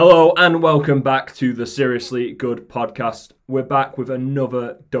Hello and welcome back to the Seriously Good podcast. We're back with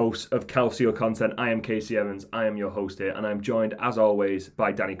another dose of Calcio content. I am Casey Evans, I am your host here, and I'm joined as always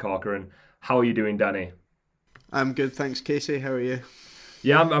by Danny Corcoran. How are you doing, Danny? I'm good, thanks Casey, how are you?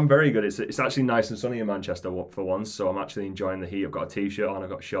 Yeah, I'm very good. It's actually nice and sunny in Manchester for once, so I'm actually enjoying the heat. I've got a t-shirt on, I've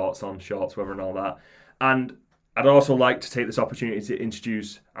got shorts on, shorts, weather and all that. And I'd also like to take this opportunity to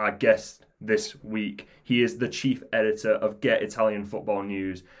introduce our guest this week. He is the chief editor of Get Italian Football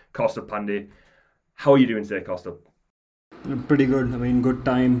News, Kaustubh Pandey. How are you doing today, Kaustubh? Pretty good. Good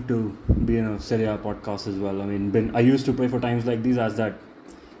time to be in a Serie A podcast as well. I used to play for times like these, as that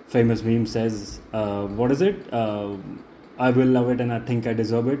famous meme says. What is it? I will love it and I think I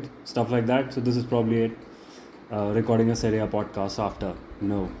deserve it. Stuff like that. So this is probably it. Recording a Serie A podcast after,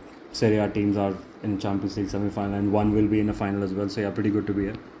 Serie A teams are in Champions League semi-final and one will be in the final as well. So yeah, pretty good to be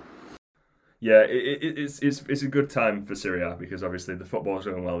here. Yeah, it's a good time for Serie A because obviously the football's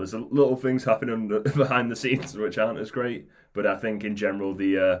going well. There's little things happening behind the scenes which aren't as great, but I think in general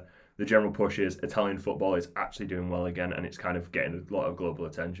the general push is Italian football is actually doing well again, and it's kind of getting a lot of global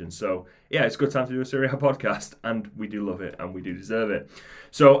attention. So yeah, it's a good time to do a Serie A podcast, and we do love it and we do deserve it.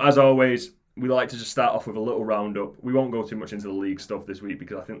 So as always, we like to just start off with a little roundup. We won't go too much into the league stuff this week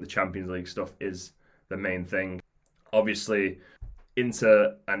because I think the Champions League stuff is the main thing. Obviously,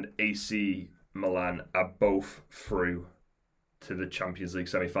 Inter and AC Milan are both through to the Champions League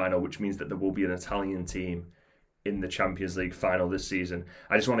semi-final, which means that there will be an Italian team in the Champions League final this season.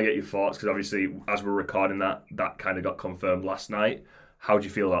 I just want to get your thoughts because obviously as we're recording that kind of got confirmed last night. How do you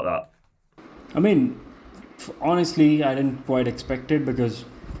feel about that? Honestly, I didn't quite expect it because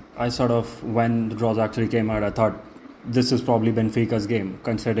I sort of, when the draws actually came out, I thought this is probably Benfica's game,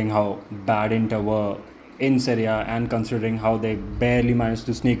 considering how bad Inter were in Serie A and considering how they barely managed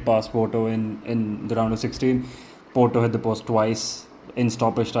to sneak past Porto in the round of 16. Porto hit the post twice in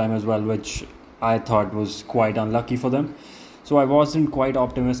stoppage time as well, which I thought was quite unlucky for them. So I wasn't quite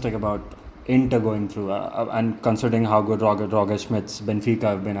optimistic about Inter going through. And considering how good Roger Schmidt's Benfica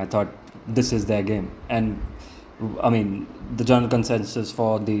have been, I thought this is their game. And the general consensus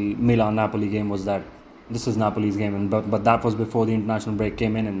for the Milan-Napoli game was that this is Napoli's game. But that was before the international break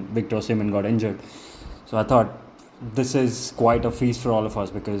came in and Victor Simone got injured. So I thought this is quite a feast for all of us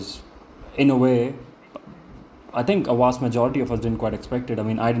because, in a way, I think a vast majority of us didn't quite expect it.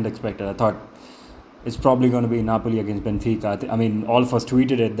 I didn't expect it. I thought it's probably going to be Napoli against Benfica. All of us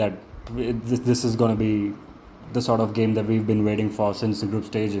tweeted it that this is going to be the sort of game that we've been waiting for since the group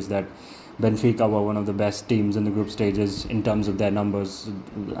stages, that Benfica were one of the best teams in the group stages in terms of their numbers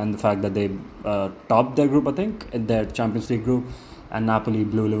and the fact that they topped their group, I think, in their Champions League group. And Napoli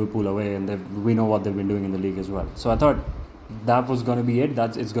blew Liverpool away, and we know what they've been doing in the league as well. So I thought that was going to be it.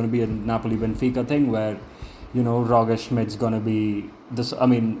 It's going to be a Napoli-Benfica thing where, Roger Schmidt's going to be this.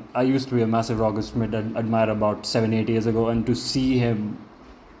 I used to be a massive Roger Schmidt admirer about 7-8 years ago, and to see him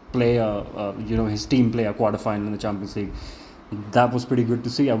play his team play a quarterfinal in the Champions League, that was pretty good to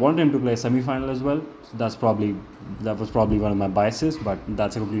see. I wanted him to play a semi-final as well. So that was probably one of my biases, but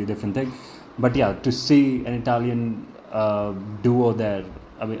that's a completely different thing. But yeah, to see an Italian duo there.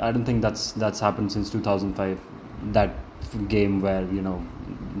 I don't think that's happened since 2005. That game where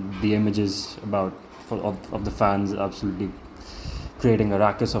the images of the fans absolutely creating a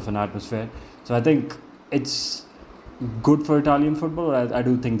ruckus of an atmosphere. So I think it's good for Italian football. I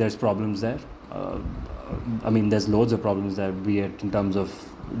do think there's problems there. There's loads of problems there, be it in terms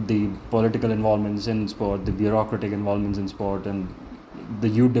of the political involvements in sport, the bureaucratic involvements in sport, and the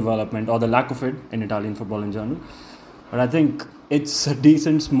youth development or the lack of it in Italian football in general. But I think it's a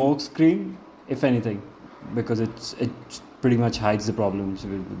decent smokescreen, if anything, because it pretty much hides the problems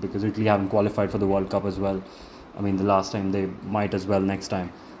because Italy haven't qualified for the World Cup as well. The last time, they might as well next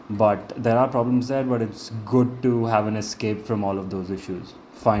time. But there are problems there, but it's good to have an escape from all of those issues,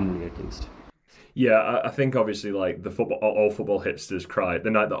 finally at least. Yeah, I think obviously all football hipsters cried.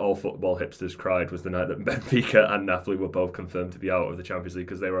 The night that all football hipsters cried was the night that Benfica and Napoli were both confirmed to be out of the Champions League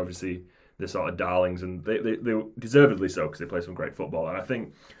because they were obviously the sort of darlings, and they deservedly so because they play some great football. And I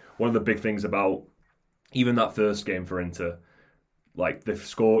think one of the big things about even that first game for Inter, like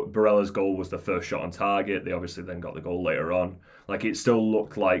Barella's goal was the first shot on target. They obviously then got the goal later on. Like, it still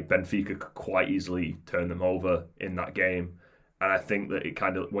looked like Benfica could quite easily turn them over in that game. And I think that it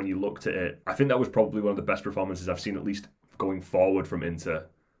kind of, when you looked at it, I think that was probably one of the best performances I've seen, at least going forward from Inter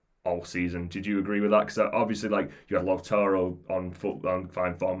all season. Did you agree with that? Because obviously, you had Lautaro on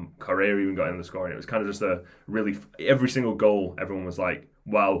fine form. Correa even got in the scoring. It was kind of just a really, every single goal, everyone was like,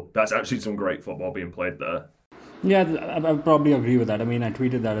 wow, that's actually some great football being played there. Yeah, I probably agree with that. I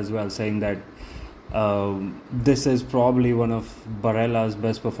tweeted that as well, saying that This is probably one of Barella's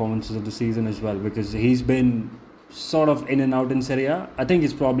best performances of the season as well, because he's been sort of in and out in Serie A. I think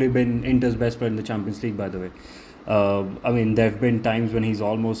he's probably been Inter's best player in the Champions League, by the way. There have been times when he's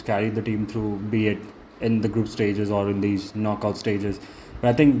almost carried the team through, be it in the group stages or in these knockout stages. But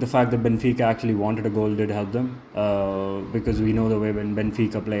I think the fact that Benfica actually wanted a goal did help them, because we know the way when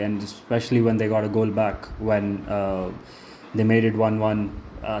Benfica play, and especially when they got a goal back when they made it 1-1,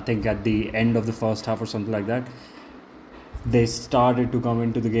 I think at the end of the first half or something like that. They started to come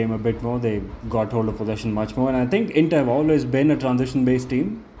into the game a bit more. They got hold of possession much more. And I think Inter have always been a transition-based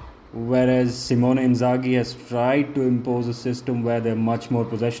team, whereas Simone Inzaghi has tried to impose a system where they're much more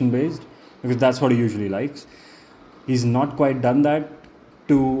possession-based, because that's what he usually likes. He's not quite done that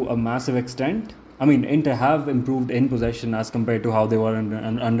to a massive extent. Inter have improved in possession as compared to how they were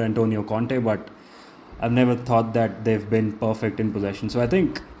under Antonio Conte, but I've never thought that they've been perfect in possession. So I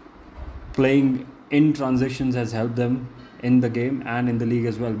think playing in transitions has helped them in the game and in the league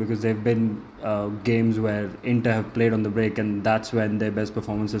as well, because they've been games where Inter have played on the break, and that's when their best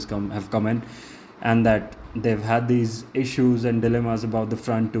performances have come in, and that they've had these issues and dilemmas about the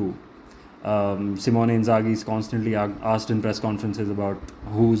front two. Simone Inzaghi is constantly asked in press conferences about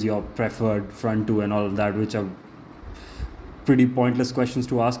who's your preferred front two and all of that, which are pretty pointless questions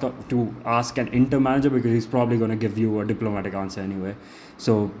to ask an Inter manager, because he's probably going to give you a diplomatic answer anyway.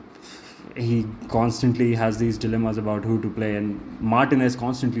 So he constantly has these dilemmas about who to play, and Martinez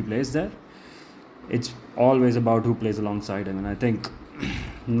constantly plays there. It's always about who plays alongside him, and I think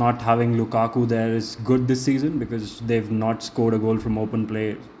not having Lukaku there is good this season, because they've not scored a goal from open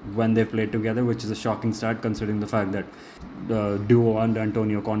play when they've played together, which is a shocking stat considering the fact that the duo under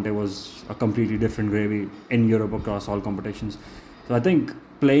Antonio Conte was a completely different gravy in Europe across all competitions. So I think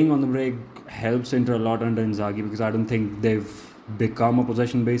playing on the break helps Inter a lot under Inzaghi, because I don't think they've become a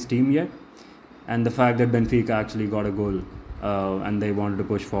possession-based team yet. And the fact that Benfica actually got a goal and they wanted to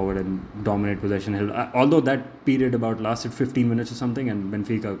push forward and dominate possession helped. Although that period about lasted 15 minutes or something, and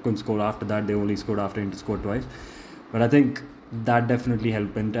Benfica couldn't score after that. They only scored after Inter scored twice. But I think that definitely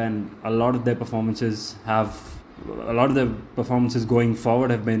helped Inter, and a lot of their performances going forward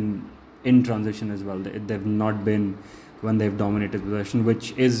have been in transition as well. They've not been when they've dominated possession,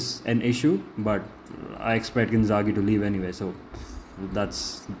 which is an issue, but I expect Inzaghi to leave anyway, so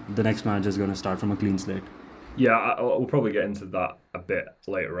that's the next manager is going to start from a clean slate. Yeah, we'll probably get into that a bit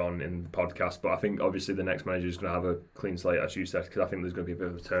later on in the podcast, but I think obviously the next manager is going to have a clean slate, as you said, because I think there's going to be a bit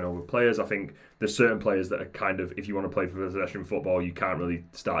of a turnover of players. I think there's certain players that are kind of, if you want to play for possession football, you can't really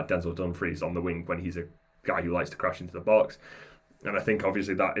start Denzel Dumfries on the wing when he's a guy who likes to crash into the box. And I think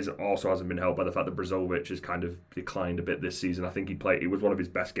obviously that also hasn't been helped by the fact that Brazovic has kind of declined a bit this season. I think it was one of his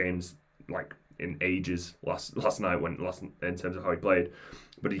best games in ages last night in terms of how he played.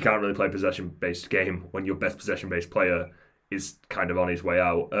 But you can't really play a possession-based game when your best possession-based player is kind of on his way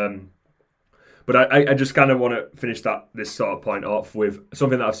out. But I just kind of want to finish this sort of point off with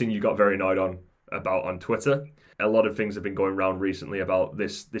something that I've seen you got very annoyed about on Twitter. A lot of things have been going around recently about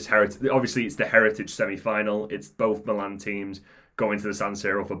this heritage. Obviously, it's the Heritage semi-final. It's both Milan teams going to the San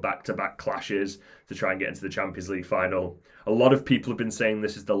Siro for back-to-back clashes to try and get into the Champions League final. A lot of people have been saying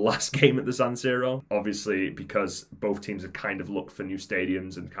this is the last game at the San Siro, obviously because both teams have kind of looked for new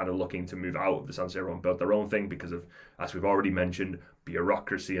stadiums and kind of looking to move out of the San Siro and build their own thing because of, as we've already mentioned,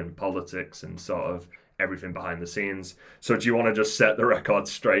 bureaucracy and politics and sort of everything behind the scenes. So do you want to just set the record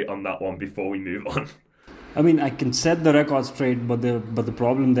straight on that one before we move on? I can set the record straight, but the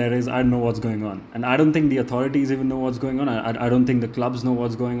problem there is I don't know what's going on. And I don't think the authorities even know what's going on. I don't think the clubs know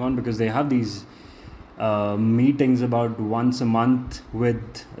what's going on, because they have these meetings about once a month with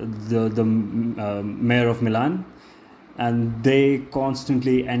the mayor of Milan, and they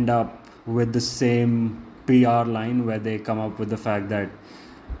constantly end up with the same PR line where they come up with the fact that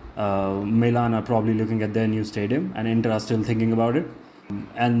Milan are probably looking at their new stadium and Inter are still thinking about it.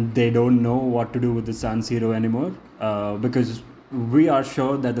 And they don't know what to do with the San Siro anymore, because we are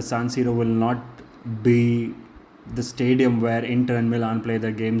sure that the San Siro will not be the stadium where Inter and Milan play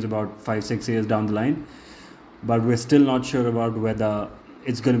their games about 5-6 years down the line. But we're still not sure about whether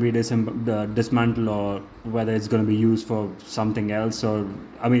it's going to be dismantled or whether it's going to be used for something else.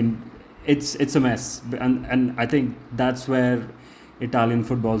 It's a mess, and I think that's where Italian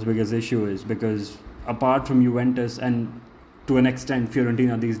football's biggest issue is, because apart from Juventus and to an extent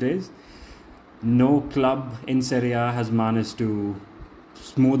Fiorentina these days, no club in Serie A has managed to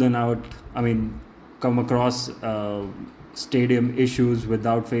smoothen out, come across stadium issues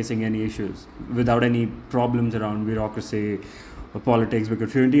without facing any issues, without any problems around bureaucracy or politics,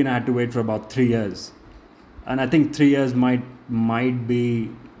 because Fiorentina had to wait for about 3 years. And I think 3 years might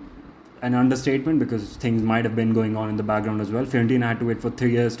be an understatement because things might have been going on in the background as well. Fiorentina had to wait for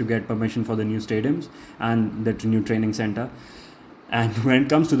 3 years to get permission for the new stadiums and the new training centre. And when it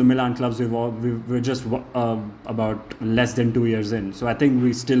comes to the Milan clubs, we're just about less than 2 years in. So I think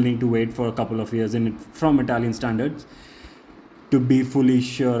we still need to wait for a couple of years from Italian standards to be fully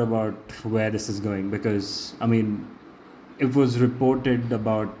sure about where this is going. Because, I mean, it was reported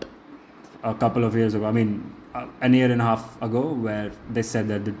about a couple of years ago, an year and a half ago, where they said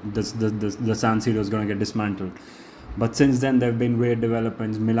that the San Siro is going to get dismantled. But since then, there have been weird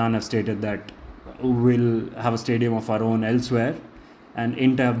developments. Milan have stated that we'll have a stadium of our own elsewhere, and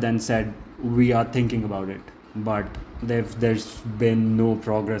Inter have then said we are thinking about it. But there's been no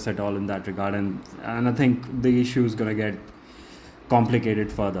progress at all in that regard, and I think the issue is going to get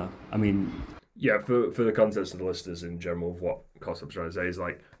complicated further. Yeah, for the context of the listeners in general, of what Kaustubh's trying to say is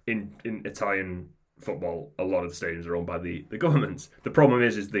like in Italian football, a lot of the stadiums are owned by the governments. The problem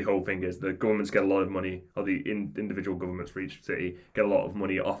is the whole thing is the governments get a lot of money, or the individual governments for each city get a lot of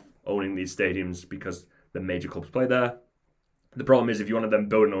money off owning these stadiums because the major clubs play there. The problem is if you want to then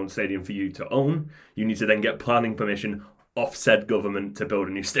build an own stadium for you to own, you need to then get planning permission off said government to build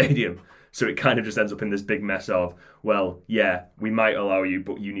a new stadium. So it kind of just ends up in this big mess of, well, yeah, we might allow you,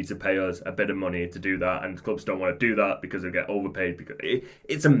 but you need to pay us a bit of money to do that. And clubs don't want to do that because they get overpaid. Because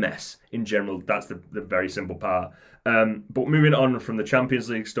it's a mess in general. That's the very simple part. But moving on from the Champions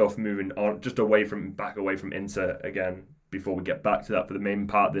League stuff, moving on just away from Inter again, before we get back to that for the main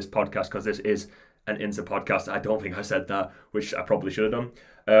part of this podcast, because this is an Inter podcast. I don't think I said that, which I probably should have done.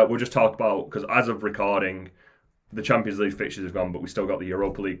 We'll just talk about, because as of recording, the Champions League fixtures have gone, but we still got the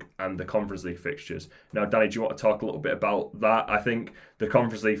Europa League and the Conference League fixtures. Now, Danny, do you want to talk a little bit about that? I think the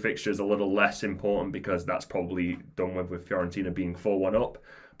Conference League fixture is a little less important because that's probably done with Fiorentina being 4-1 up.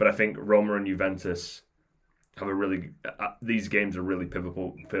 But I think Roma and Juventus have these games are really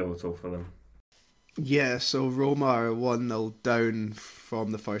pivotal for them. Yeah, so Roma are 1-0 down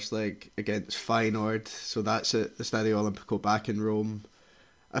from the first leg against Feyenoord. So that's at the Stadio Olimpico back in Rome.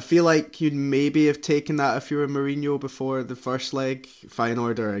 I feel like you'd maybe have taken that if you were Mourinho before the first leg.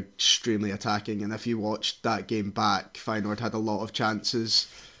 Feyenoord are extremely attacking, and if you watched that game back, Feyenoord had a lot of chances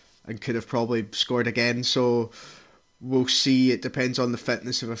and could have probably scored again. So we'll see. It depends on the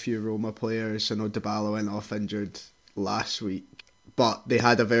fitness of a few Roma players. I know Dybala went off injured last week, but they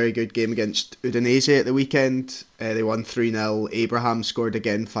had a very good game against Udinese at the weekend. They won 3-0. Abraham scored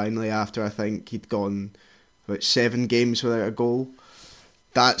again finally after I think he'd gone about 7 games without a goal.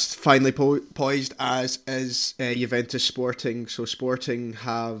 That's finally poised, as is Juventus Sporting. So Sporting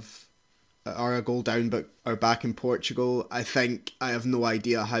are a goal down but are back in Portugal. I have no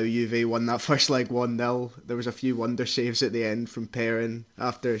idea how Juve won that first leg 1-0. There was a few wonder saves at the end from Perrin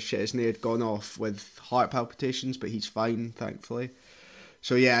after Szczesny had gone off with heart palpitations, but he's fine, thankfully.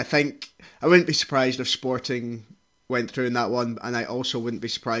 So yeah, I think I wouldn't be surprised if Sporting went through in that one, and I also wouldn't be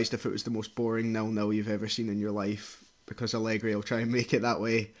surprised if it was the most boring 0-0 you've ever seen in your life, because Allegri will try and make it that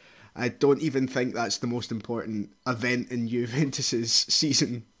way. I don't even think that's the most important event in Juventus's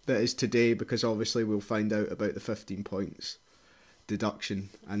season that is today, because obviously we'll find out about the 15 points deduction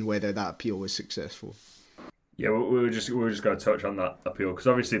and whether that appeal was successful. Yeah, we were just going to touch on that appeal, because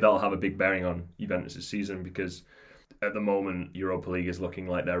obviously that'll have a big bearing on Juventus' season, because at the moment Europa League is looking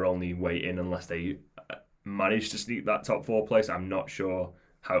like their only way in unless they manage to sneak that top 4 place. I'm not sure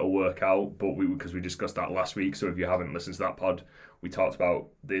how it'll work out, but because we discussed that last week, so if you haven't listened to that pod, we talked about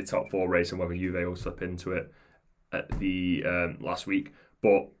the top 4 race and whether Juve will slip into it at the last week.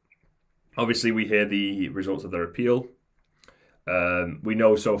 But obviously we hear the results of their appeal. We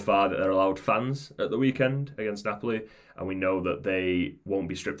know so far that they're allowed fans at the weekend against Napoli, and we know that they won't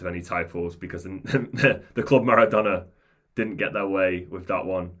be stripped of any titles because the Club Maradona didn't get their way with that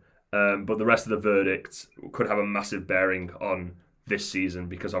one. But the rest of the verdict could have a massive bearing on this season,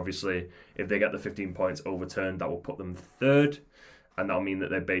 because obviously if they get the 15 points overturned, that will put them 3rd, and that'll mean that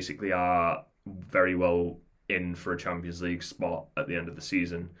they basically are very well in for a Champions League spot at the end of the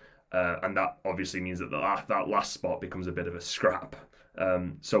season, and that obviously means that that last spot becomes a bit of a scrap.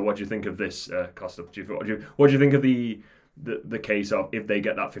 So what do you think of this, Kaustubh? What do you think of the case of if they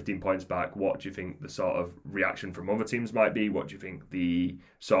get that 15 points back? What do you think the sort of reaction from other teams might be? What do you think the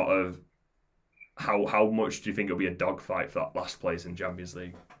sort of how much do you think it'll be a dogfight for that last place in Champions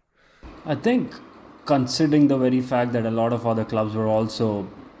League? I think, considering the very fact that a lot of other clubs were also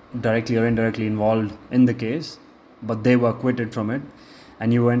directly or indirectly involved in the case, but they were acquitted from it,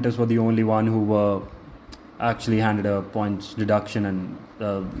 and Juventus were the only one who were actually handed a points deduction, and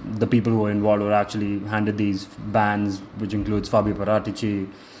the people who were involved were actually handed these bans, which includes Fabio Paratici,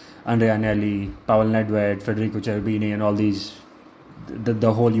 Andrea Agnelli, Pavel Nedved, Federico Cherubini, and all these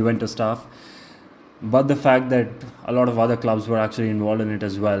the whole Juventus stuff. But the fact that a lot of other clubs were actually involved in it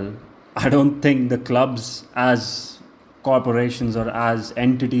as well, I don't think the clubs as corporations or as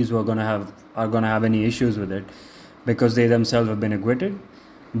entities are gonna have any issues with it, because they themselves have been acquitted.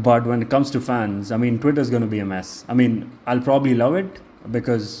 But when it comes to fans, I mean, Twitter's going to be a mess. I mean, I'll probably love it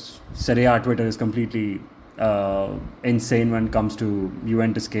because Serie A Twitter is completely insane when it comes to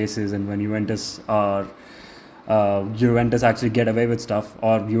Juventus cases, and when Juventus actually get away with stuff,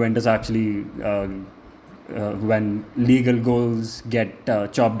 or Juventus actually when legal goals get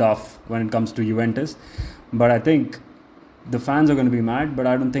chopped off when it comes to Juventus. But I think the fans are going to be mad, but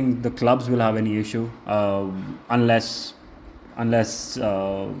I don't think the clubs will have any issue unless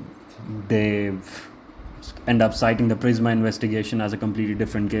they end up citing the Prisma investigation as a completely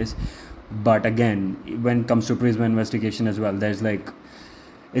different case. But again, when it comes to Prisma investigation as well,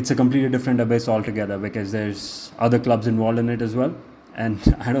 it's a completely different abyss altogether, because there's other clubs involved in it as well, and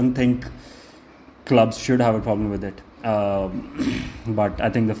I don't think clubs should have a problem with it. But I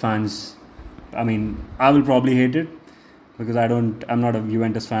think the fans, I mean, I will probably hate it because I'm not a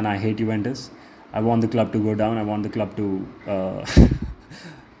Juventus fan. I hate Juventus. I want the club to go down. I want the club to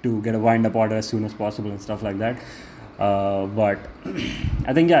to get a wind-up order as soon as possible and stuff like that. But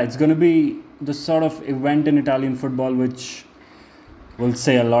I think, it's going to be the sort of event in Italian football which will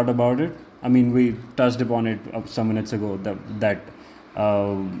say a lot about it. I mean, we touched upon it some minutes ago, that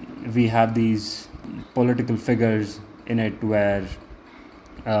we have these political figures in it where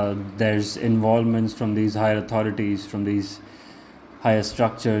there's involvements from these higher authorities, from these higher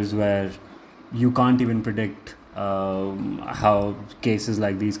structures, where you can't even predict how cases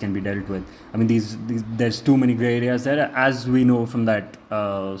like these can be dealt with. I mean, there's too many grey areas there, as we know from that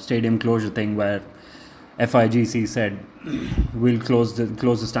stadium closure thing where FIGC said we'll close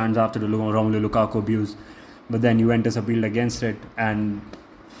the stands after the Romelu Lukaku abuse, but then Juventus appealed against it, and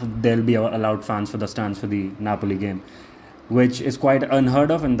they'll be allowed fans for the stands for the Napoli game, which is quite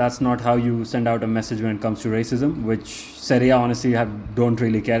unheard of, and that's not how you send out a message when it comes to racism, which Serie A honestly don't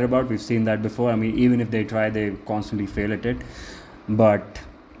really care about. We've seen that before. I mean, even if they try, they constantly fail at it. But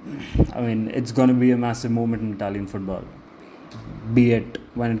I mean, it's going to be a massive moment in Italian football. Be it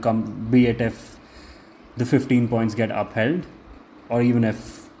if the 15 points get upheld, or even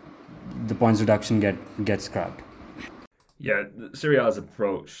if the points reduction gets scrapped. Yeah, Serie A's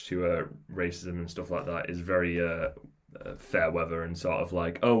approach to racism and stuff like that is very fair weather, and sort of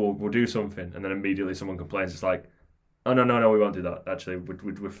like, oh, we'll do something, and then immediately someone complains. It's like, oh, no, we won't do that. Actually,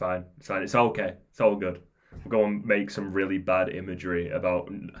 we're fine. It's fine. It's okay. It's all good. We'll go and make some really bad imagery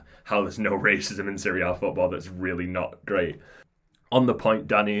about how there's no racism in Serie A football that's really not great. On the point,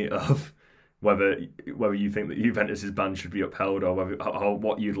 Danny, of whether you think that Juventus's ban should be upheld, or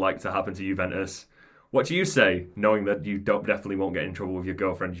what you'd like to happen to Juventus, what do you say, knowing that you definitely won't get in trouble with your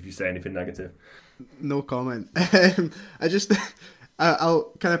girlfriend if you say anything negative? No comment.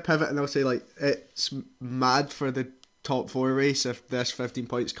 I'll kind of pivot and I'll say, like, it's mad for the top four race if this 15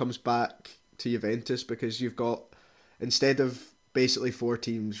 points comes back to Juventus, because you've got, instead of basically four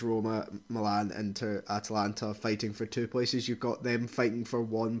teams, Roma, Milan, Inter, Atalanta, fighting for two places, you've got them fighting for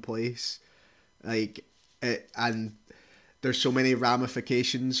one place. And there's so many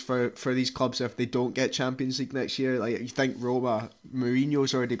ramifications for these clubs if they don't get Champions League next year. Like, you think Roma,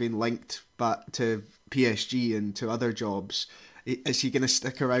 Mourinho's already been linked back to PSG and to other jobs. Is he going to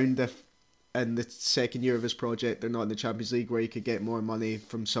stick around if in the second year of his project they're not in the Champions League, where he could get more money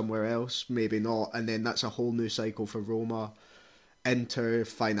from somewhere else? Maybe not. And then that's a whole new cycle for Roma. Inter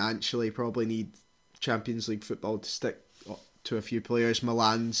financially probably need Champions League football to stick to a few players.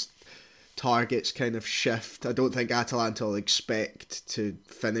 Milan's targets kind of shift. I don't think Atalanta will expect to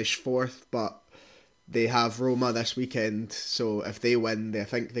finish fourth, but they have Roma this weekend, so if they win, I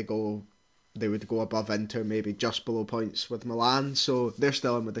think they would go above Inter, maybe just below points with Milan, so they're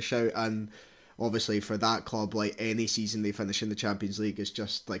still in with a shout. And obviously for that club, like, any season they finish in the Champions League is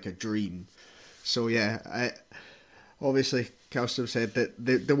just like a dream. So yeah, obviously Kaustubh said that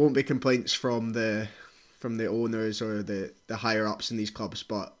there won't be complaints from the owners or the higher ups in these clubs,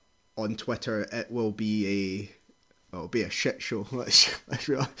 but on Twitter it will be a shit show.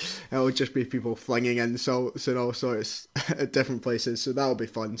 It'll just be people flinging insults and all sorts at different places, so that'll be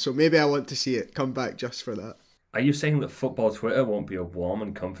fun. So maybe I want to see it come back just for that. Are you saying that football Twitter won't be a warm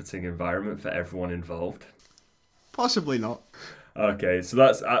and comforting environment for everyone involved? Possibly not. Okay, so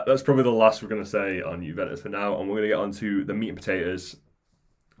that's probably the last we're going to say on Juventus for now, and we're going to get on to the meat and potatoes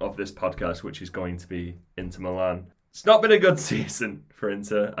of this podcast, which is going to be Inter Milan. It's not been a good season for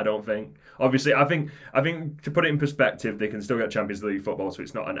Inter, I don't think. Obviously, I think to put it in perspective, they can still get Champions League football, so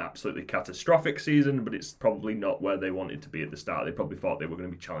it's not an absolutely catastrophic season, but it's probably not where they wanted to be at the start. They probably thought they were going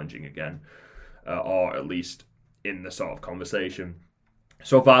to be challenging again, or at least in the sort of conversation.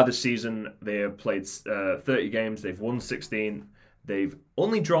 So far this season, they have played 30 games. They've won 16. They've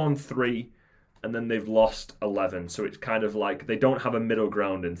only drawn 3, and then they've lost 11. So it's kind of like they don't have a middle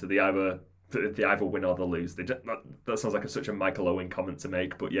ground into the either win or they lose. That sounds like such a Michael Owen comment to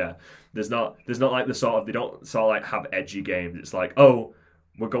make, but yeah, there's not like the sort of, they don't sort of like have edgy games. It's like, oh,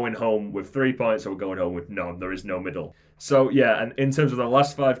 we're going home with 3 points, or we're going home with none. There is no middle. So yeah, and in terms of the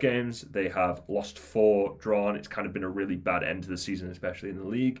last 5 games, they have lost 4, drawn. It's kind of been a really bad end to the season, especially in the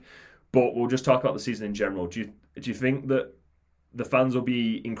league. But we'll just talk about the season in general. Do you think that the fans will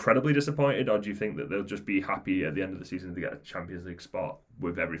be incredibly disappointed, or do you think that they'll just be happy at the end of the season to get a Champions League spot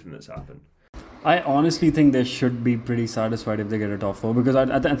with everything that's happened? I honestly think they should be pretty satisfied if they get a top 4, because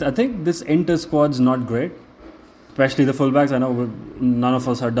I think this Inter squad's not great, especially the fullbacks. I know none of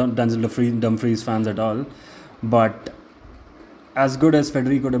us are Denzel Dumfries fans at all, but as good as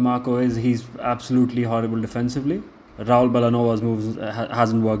Federico Di Marco is, he's absolutely horrible defensively. Raul Bellanova's moves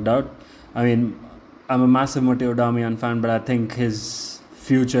hasn't worked out. I mean, I'm a massive Matteo Darmian fan, but I think his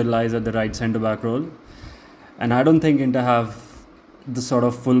future lies at the right centre-back role. And I don't think Inter have the sort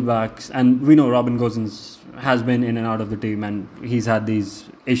of fullbacks, and we know Robin Gosens has been in and out of the team, and he's had these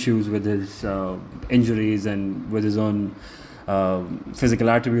issues with his injuries and with his own physical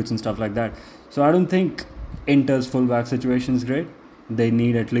attributes and stuff like that. So I don't think Inter's fullback situation is great. They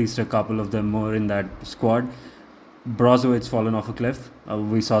need at least a couple of them more in that squad. Brozovic's fallen off a cliff.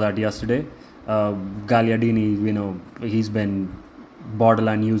 We saw that yesterday. Gagliardini, he's been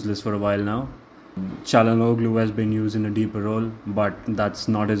borderline useless for a while now. Çalhanoğlu has been used in a deeper role, but that's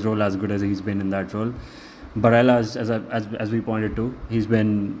not his role as good as he's been in that role. Barella, as we pointed to, he's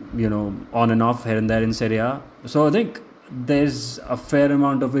been on and off here and there in Serie A. So I think there's a fair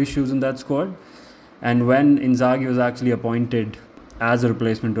amount of issues in that squad. And when Inzaghi was actually appointed as a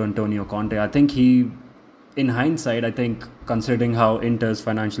replacement to Antonio Conte, I think in hindsight, I think considering how Inter's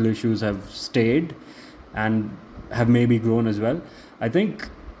financial issues have stayed and have maybe grown as well, I think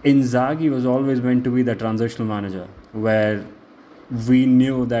Inzaghi was always meant to be the transitional manager, where we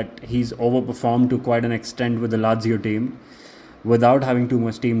knew that he's overperformed to quite an extent with the Lazio team without having too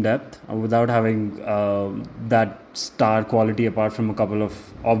much team depth, or without having that star quality apart from a couple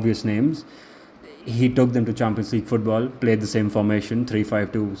of obvious names. He took them to Champions League football, played the same formation,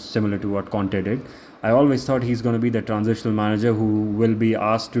 3-5-2, similar to what Conte did. I always thought he's going to be the transitional manager who will be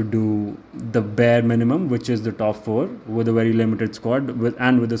asked to do the bare minimum, which is the top 4, with a very limited squad,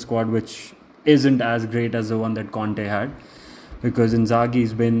 and with a squad which isn't as great as the one that Conte had. Because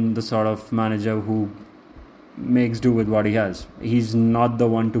Inzaghi's been the sort of manager who makes do with what he has. He's not the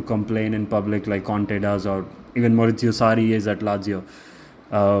one to complain in public like Conte does, or even Maurizio Sarri is at Lazio.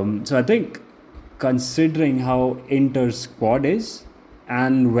 So I think, considering how Inter's squad is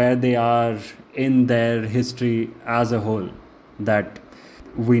and where they are in their history as a whole, that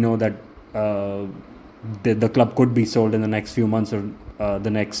we know that the club could be sold in the next few months or the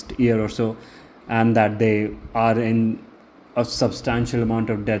next year or so, and that they are in a substantial amount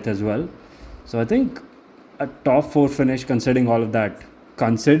of debt as well. So I think a top 4 finish, considering all of that,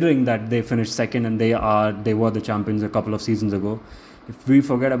 considering that they finished second and they were the champions a couple of seasons ago, if we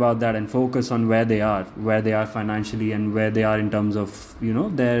forget about that and focus on where they are financially, and where they are in terms of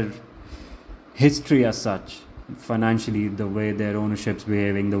their history as such, financially, the way their ownership's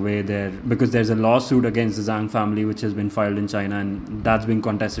behaving, because there's a lawsuit against the Zhang family which has been filed in China, and that's being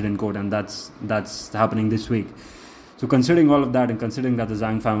contested in court, and that's happening this week. So considering all of that, and considering that the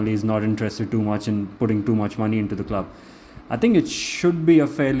Zhang family is not interested too much in putting too much money into the club, I think it should be a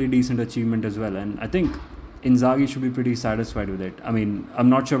fairly decent achievement as well. And I think Inzaghi should be pretty satisfied with it. I mean, I'm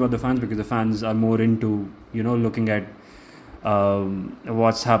not sure about the fans, because the fans are more into looking at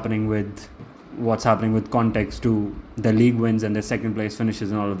what's happening with context to the league wins and the second place finishes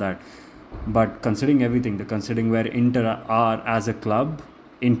and all of that. But considering everything, considering where Inter are as a club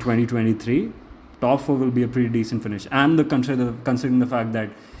in 2023, top 4 will be a pretty decent finish. And considering the fact that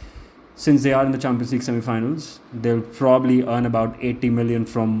since they are in the Champions League semi-finals, they'll probably earn about 80 million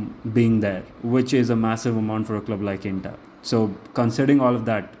from being there, which is a massive amount for a club like Inter. So considering all of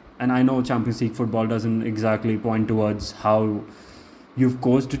that, and I know Champions League football doesn't exactly point towards how you've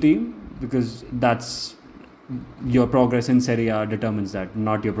coached a team, because that's your progress in Serie A determines that,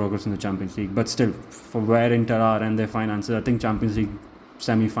 not your progress in the Champions League. But still, for where Inter are and their finances, I think Champions League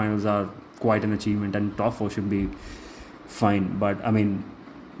semi-finals are quite an achievement, and top 4 should be fine. But I mean,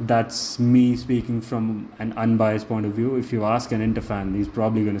 that's me speaking from an unbiased point of view. If you ask an Inter fan,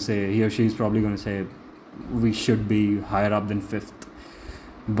 he or she is probably going to say we should be higher up than 5th.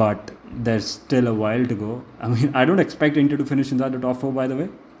 But there's still a while to go. I mean, I don't expect Inter to finish inside the top 4, by the way.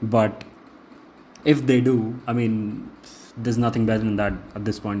 But if they do, I mean, there's nothing better than that at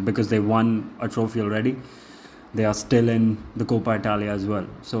this point, because they won a trophy already. They are still in the Coppa Italia as well.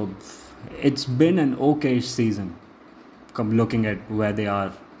 So it's been an okay season, looking at where they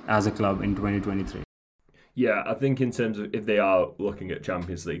are as a club in 2023. Yeah, I think in terms of if they are looking at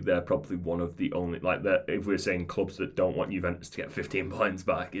Champions League, they're probably one of the only, like, if we're saying clubs that don't want Juventus to get 15 points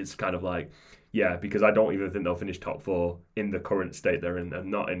back, it's kind of like, yeah, because I don't even think they'll finish top 4 in the current state they're in. They're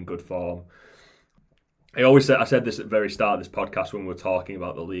not in good form. I said this at the very start of this podcast when we were talking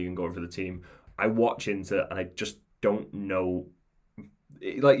about the league and going for the team. I watch Inter and I just don't know.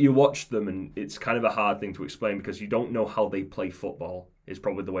 Like, you watch them and it's kind of a hard thing to explain because you don't know how they play football, is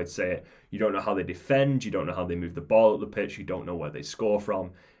probably the way to say it. You don't know how they defend. You don't know how they move the ball up the pitch. You don't know where they score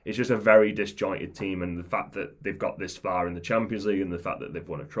from. It's just a very disjointed team, and the fact that they've got this far in the Champions League and the fact that they've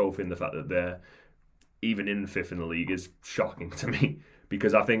won a trophy and the fact that they're even in 5th in the league is shocking to me,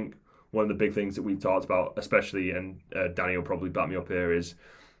 because I think one of the big things that we've talked about, especially, and Danny will probably back me up here, is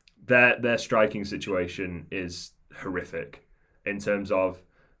their striking situation is horrific in terms of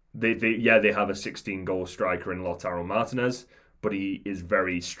they have a 16-goal striker in Lautaro Martinez, but he is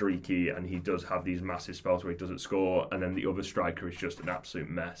very streaky and he does have these massive spells where he doesn't score, and then the other striker is just an absolute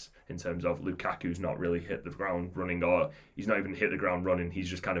mess in terms of Lukaku's not really hit the ground running, or he's not even hit the ground running, he's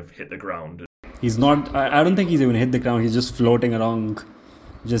just kind of hit the ground. He's not, I don't think he's even hit the ground, he's just floating along.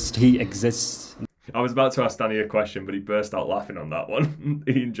 Just, he exists. I was about to ask Danny a question, but he burst out laughing on that one.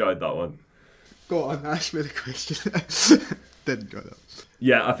 He enjoyed that one. Go on, ask me the question. Didn't go that.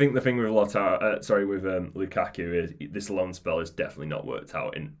 Yeah, I think the thing with Lukaku is this loan spell has definitely not worked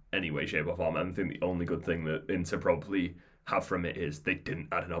out in any way, shape or form. And I think the only good thing that Inter probably have from it is they didn't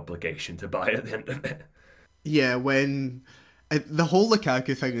add an obligation to buy at the end of it. Yeah, when the whole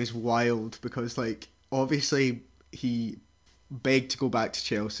Lukaku thing is wild because, like, obviously he begged to go back to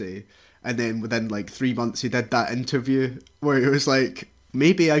Chelsea, and then within like 3 months he did that interview where he was like,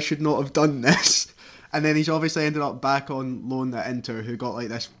 maybe I should not have done this, and then he's obviously ended up back on loan at Inter, who got like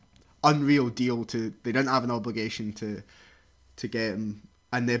this unreal deal they didn't have an obligation to get him,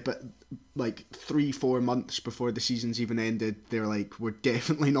 and but like 3-4 months before the season's even ended they're like, we're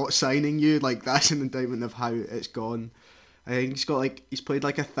definitely not signing you. Like, that's an indictment of how it's gone. I think he's played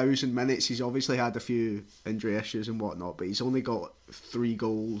like 1,000 minutes. He's obviously had a few injury issues and whatnot, but he's only got 3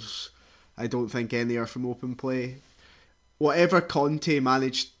 goals. I don't think any are from open play. Whatever tune Conte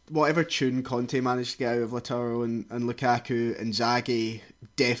managed to get out of Lautaro and Lukaku, Inzaghi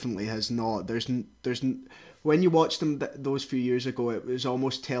definitely has not. There's when you watched them those few years ago, it was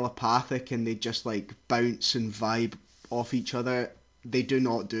almost telepathic and they just like bounce and vibe off each other. They do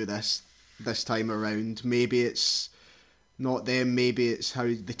not do this time around. Maybe it's not them, maybe it's how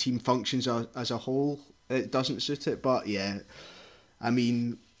the team functions as a whole. It doesn't suit it, but yeah, I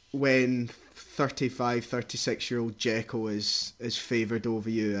mean, when 35, 36-year-old Dzeko is favoured over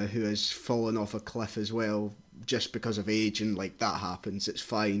you, who has fallen off a cliff as well, just because of age, and like that happens, it's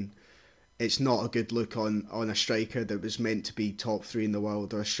fine. It's not a good look on a striker that was meant to be top 3 in the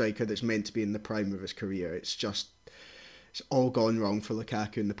world, or a striker that's meant to be in the prime of his career. It's all gone wrong for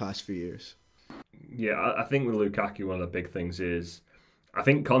Lukaku in the past few years. Yeah, I think with Lukaku, one of the big things is, I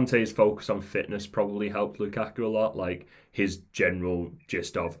think Conte's focus on fitness probably helped Lukaku a lot. Like, his general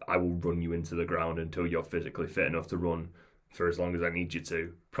gist of, I will run you into the ground until you're physically fit enough to run for as long as I need you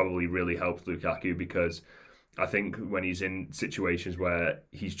to, probably really helped Lukaku, because I think when he's in situations where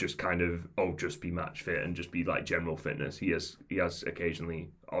he's just kind of, just be match fit and just be like general fitness, he has occasionally,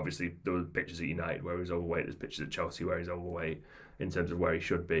 obviously there were pictures at United where he was overweight, there's pictures at Chelsea where he's overweight in terms of where he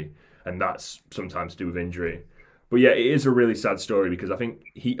should be, and that's sometimes to do with injury. But yeah, it is a really sad story because I think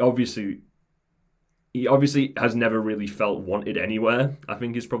he obviously has never really felt wanted anywhere. I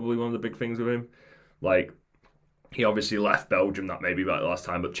think is probably one of the big things with him. Like, he obviously left Belgium, that maybe about the last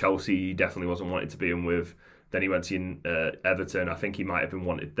time, but Chelsea he definitely wasn't wanted to be in with. Then he went to Everton. I think he might have been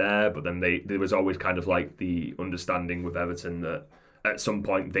wanted there, but then there was always kind of like the understanding with Everton that at some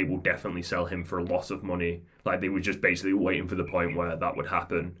point they will definitely sell him for a lot of money. Like, they were just basically waiting for the point where that would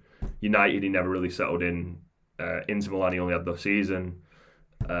happen. United, he never really settled in. Inter Milan, he only had the season,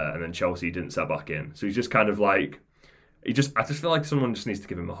 and then Chelsea didn't set back in. So he's just kind of like, I just feel like someone just needs to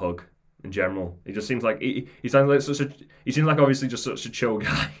give him a hug. In general, he just seems like he seems like obviously just such a chill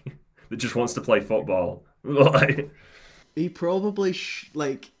guy that just wants to play football. He probably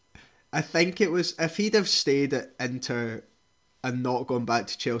I think it was, if he'd have stayed at Inter and not gone back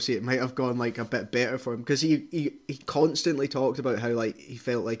to Chelsea, it might have gone like a bit better for him, because he constantly talked about how like he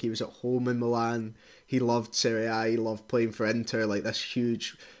felt like he was at home in Milan. He loved Serie A, he loved playing for Inter, like this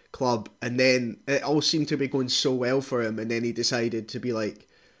huge club, and then it all seemed to be going so well for him, and then he decided to be like,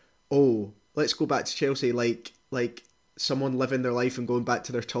 oh, let's go back to Chelsea, like someone living their life and going back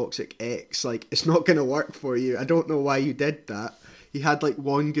to their toxic ex. Like, it's not going to work for you. I don't know why you did that. He had like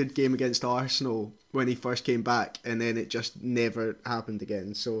one good game against Arsenal when he first came back, and then it just never happened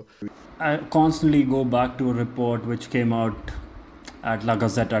again. So I constantly go back to a report which came out at La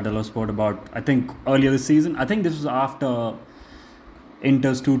Gazzetta dello Sport about, I think, earlier this season. I think this was after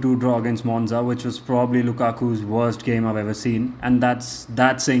Inter's 2-2 draw against Monza, which was probably Lukaku's worst game I've ever seen. And that's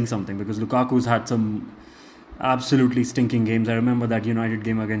saying something, because Lukaku's had some absolutely stinking games. I remember that United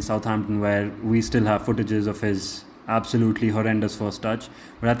game against Southampton where we still have footages of his absolutely horrendous first touch.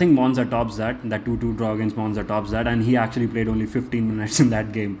 But I think Monza tops that 2-2 draw against Monza tops that, and he actually played only 15 minutes in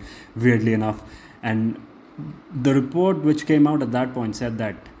that game, weirdly enough. And the report which came out at that point said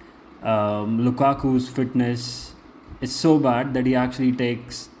that Lukaku's fitness is so bad that he actually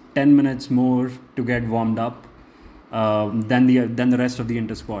takes 10 minutes more to get warmed up than the rest of the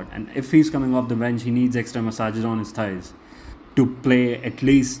Inter squad. And if he's coming off the bench, he needs extra massages on his thighs to play at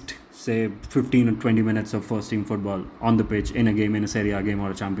least, say, 15 or 20 minutes of first team football on the pitch in a game, in a Serie A game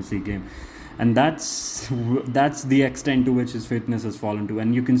or a Champions League game. And that's the extent to which his fitness has fallen to.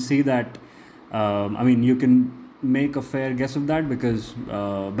 And you can see that, you can make a fair guess of that, because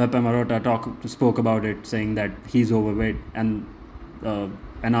Beppe Marotta spoke about it, saying that he's overweight, and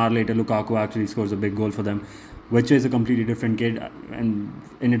an hour later Lukaku actually scores a big goal for them, which is a completely different kid. And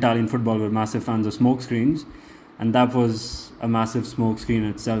in Italian football, we're massive fans of smoke screens, and that was a massive smoke screen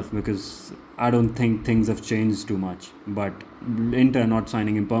itself, because I don't think things have changed too much. But Inter not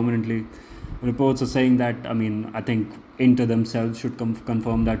signing him permanently. Reports are saying that, I think Inter themselves should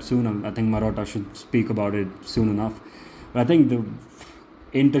confirm that soon. I think Marotta should speak about it soon enough. But I think the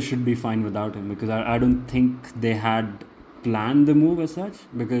Inter should be fine without him, because I don't think they had planned the move as such,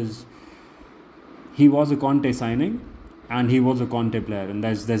 because he was a Conte signing and he was a Conte player, and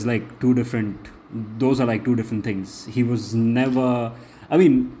there's like two different things. He was never,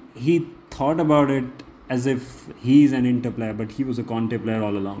 he thought about it as if he's an Inter player, but he was a Conte player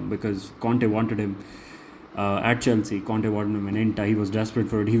all along, because Conte wanted him at Chelsea. Conte wanted him in Inter. He was desperate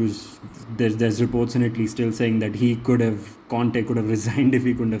for it. There's reports in Italy still saying that Conte could have resigned if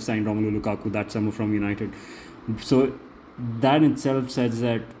he couldn't have signed Romelu Lukaku that summer from United. So that itself says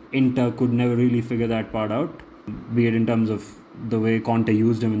that Inter could never really figure that part out, be it in terms of the way Conte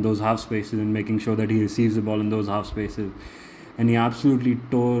used him in those half spaces and making sure that he receives the ball in those half spaces. And he absolutely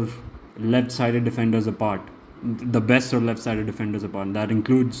tore left-sided defenders apart, the best of left-sided defenders apart. That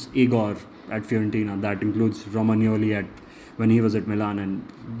includes Igor at Fiorentina, that includes Romagnoli when he was at Milan, and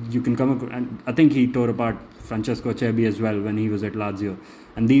you can come across, and I think he tore apart Francesco Cerbi as well when he was at Lazio.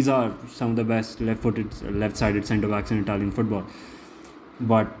 And these are some of the best left-sided centre-backs in Italian football.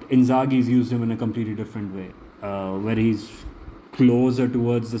 But Inzaghi's used him in a completely different way, where he's closer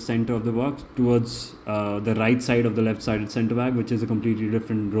towards the centre of the box, towards the right side of the left-sided centre-back, which is a completely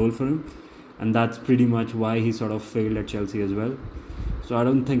different role for him. And that's pretty much why he sort of failed at Chelsea as well. So I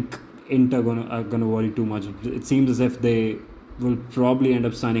don't think Inter are gonna worry too much. It seems as if they will probably end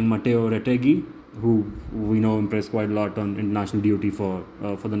up signing Matteo Retegui, who we know impressed quite a lot on international duty for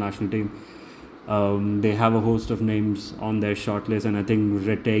the national team. They have a host of names on their shortlist, and I think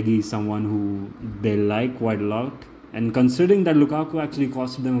Retegui is someone who they like quite a lot. And considering that Lukaku actually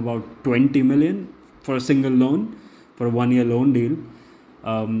costed them about 20 million for a single loan, for a 1-year loan deal,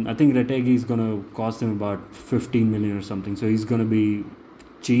 I think Retegui is going to cost them about 15 million or something. So he's going to be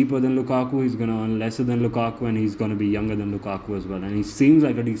cheaper than Lukaku, he's going to earn lesser than Lukaku, and he's going to be younger than Lukaku as well. And he seems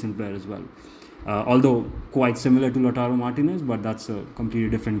like a decent player as well. Although quite similar to Lautaro Martinez, but that's a completely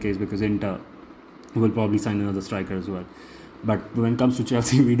different case, because Inter will probably sign another striker as well. But when it comes to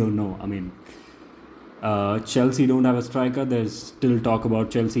Chelsea, we don't know. Chelsea don't have a striker. There's still talk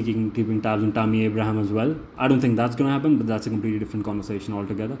about Chelsea keeping tabs on Tammy Abraham as well. I don't think that's going to happen, but that's a completely different conversation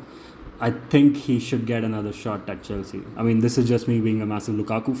altogether. I think he should get another shot at Chelsea. This is just me being a massive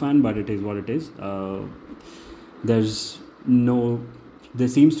Lukaku fan, but it is what it is. There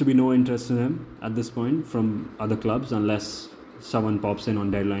seems to be no interest in him at this point from other clubs, unless someone pops in on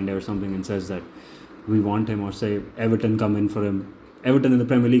deadline day or something and says that we want him, or say Everton come in for him. Everton in the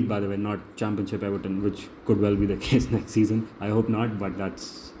Premier League, by the way, not Championship Everton, which could well be the case next season. I hope not, but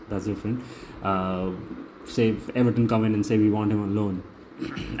that's different. Say if Everton come in and say we want him on loan,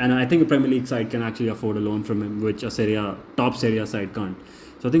 and I think a Premier League side can actually afford a loan from him, which a top Serie A side can't.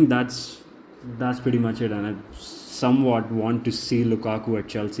 So I think that's pretty much it. And somewhat want to see Lukaku at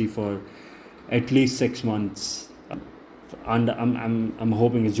Chelsea for at least 6 months. And I'm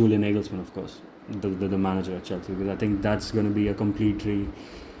hoping it's Julian Nagelsmann, of course, the manager at Chelsea, because I think that's going to be a completely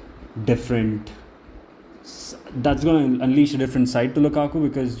different. That's going to unleash a different side to Lukaku,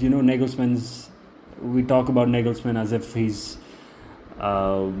 because we talk about Nagelsmann as if he's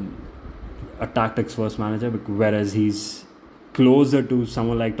a tactics first manager, whereas he's closer to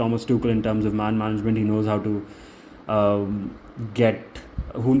someone like Thomas Tuchel in terms of man management. He knows how to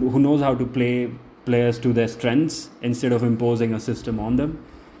who knows how to play players to their strengths instead of imposing a system on them.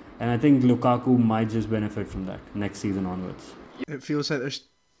 And I think Lukaku might just benefit from that next season onwards. It feels like there's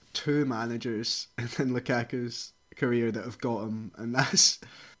 2 managers in Lukaku's career that have got him, and that's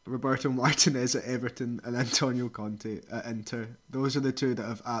Roberto Martinez at Everton and Antonio Conte at Inter. Those are the 2 that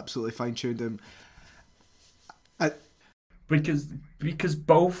have absolutely fine-tuned him. Because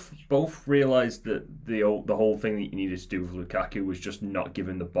both realised that the whole thing that you needed to do with Lukaku was just not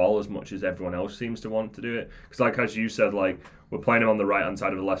giving the ball as much as everyone else seems to want to do it. Because like as you said, like we're playing him on the right hand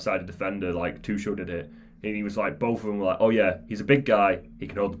side of the left sided defender, like Tuchel did it, and he was like, both of them were like, oh yeah, he's a big guy, he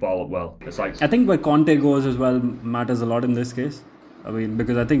can hold the ball up well. It's like, I think where Conte goes as well matters a lot in this case. I mean,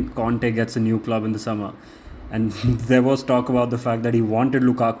 because I think Conte gets a new club in the summer, and there was talk about the fact that he wanted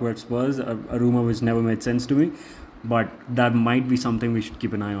Lukaku at Spurs, a rumour which never made sense to me. But that might be something we should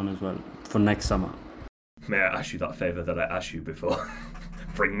keep an eye on as well for next summer. May I ask you that favour that I asked you before?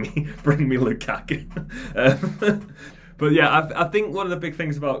 bring me Lukaku. But yeah, I think one of the big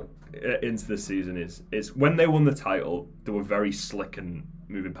things about Inter this season is when they won the title, they were very slick and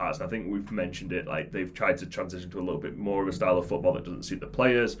moving parts. And I think we've mentioned it, like they've tried to transition to a little bit more of a style of football that doesn't suit the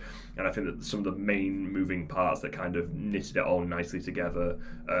players. And I think that some of the main moving parts that kind of knitted it all nicely together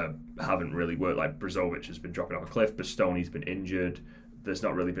haven't really worked. Like Brozovic has been dropping off a cliff, Bastoni's been injured. There's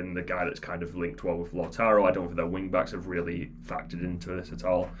not really been the guy that's kind of linked well with Lautaro. I don't think their wing backs have really factored into this at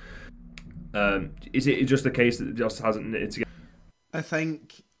all. Is it just the case that it just hasn't knitted together? I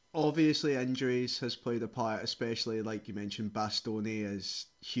think obviously injuries has played a part, especially like you mentioned, Bastoni is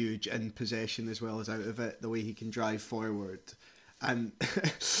huge in possession as well as out of it, the way he can drive forward. And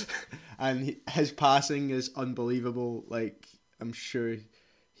and his passing is unbelievable. Like, I'm sure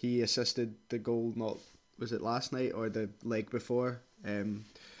he assisted the goal, not was it last night or the leg before?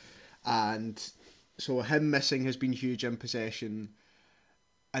 And so him missing has been huge in possession.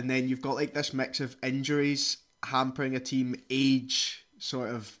 And then you've got like this mix of injuries hampering a team, age sort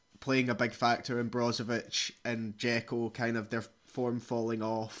of playing a big factor in Brozovic and Dzeko, kind of their form falling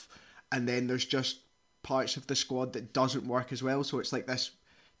off. And then there's just parts of the squad that doesn't work as well. So it's like this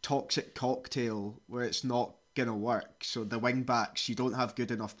toxic cocktail where it's not going to work. So the wing backs, you don't have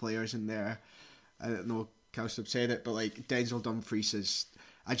good enough players in there. I don't know, Kaustubh said it, but like Denzel Dumfries is,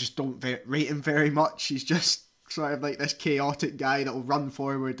 I just don't rate him very much. He's just sort of like this chaotic guy that will run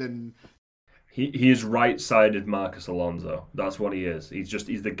forward and... He is right-sided Marcus Alonso. That's what he is.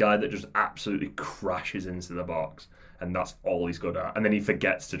 He's the guy that just absolutely crashes into the box, and that's all he's good at. And then he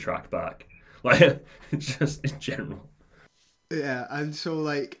forgets to track back. Like, it's just in general. Yeah, and so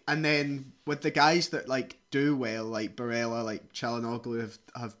like, and then with the guys that like do well, like Barella, like Çalhanoğlu,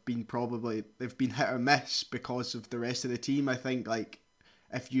 have been they've been hit or miss because of the rest of the team. I think like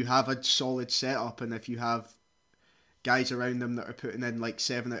if you have a solid setup and if you have guys around them that are putting in like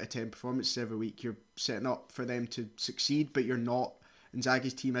 7 out of 10 performances every week, you're setting up for them to succeed. But you're not.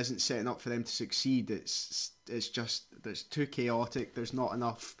 Inzaghi's team isn't setting up for them to succeed. It's just it's too chaotic. There's not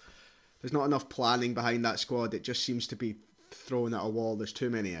enough planning behind that squad. It just seems to be thrown at a wall. There's too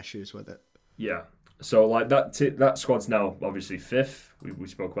many issues with it. Yeah. So like that squad's now obviously fifth. We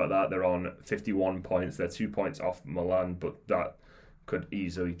spoke about that. They're on 51 points. They're 2 points off Milan, but that could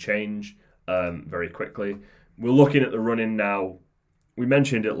easily change very quickly. We're looking at the run-in now. We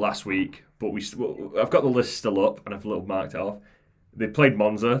mentioned it last week, but I've got the list still up and I've a little marked it off. They played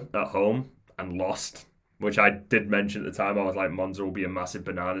Monza at home and lost, which I did mention at the time. I was like, Monza will be a massive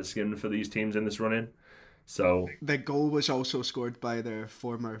banana skin for these teams in this run-in. So the goal was also scored by their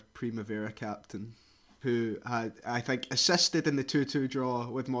former Primavera captain, who had, I think, assisted in the 2-2 draw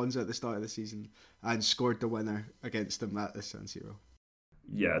with Monza at the start of the season and scored the winner against them at the San Siro.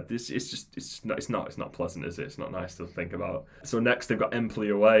 Yeah, it's not pleasant, is it? It's not nice to think about. So next they've got Empoli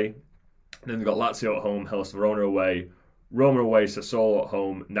away, then they've got Lazio at home, Hellas Verona away, Roma away, Sassuolo at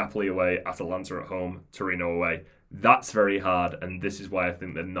home, Napoli away, Atalanta at home, Torino away. That's very hard, and this is why I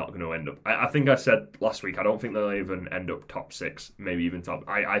think they're not going to end up... I think I said last week, I don't think they'll even end up top 6, maybe even top...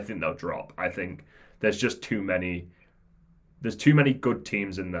 I think they'll drop. I think there's just too many... There's too many good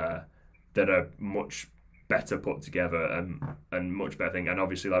teams in there that are much better put together and much better thing. And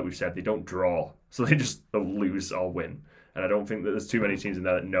obviously, like we've said, they don't draw, so they'll lose or win. And I don't think that there's too many teams in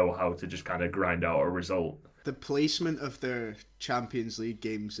there that know how to just kind of grind out a result. The placement of their Champions League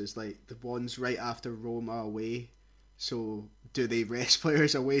games is like the ones right after Roma away. So do they rest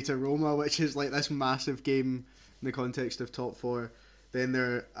players away to Roma, which is like this massive game in the context of top four? Then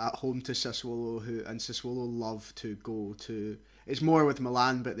they're at home to Sassuolo, and Sassuolo love to go to... It's more with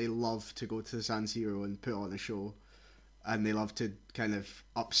Milan, but they love to go to San Siro and put on a show. And they love to kind of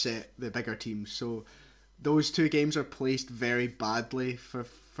upset the bigger teams. So those two games are placed very badly for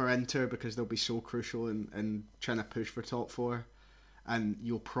Inter because they'll be so crucial in trying to push for top four. And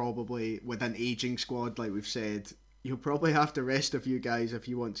you'll probably, with an ageing squad, like we've said, you'll probably have to rest a few guys if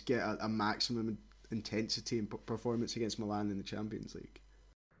you want to get a maximum intensity and performance against Milan in the Champions League.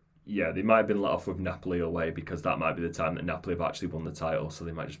 Yeah, they might have been let off with Napoli away because that might be the time that Napoli have actually won the title, so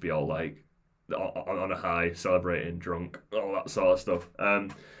they might just be all like on a high, celebrating, drunk, all that sort of stuff.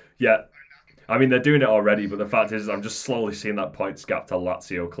 Yeah, I mean, they're doing it already, but the fact is I'm just slowly seeing that points gap to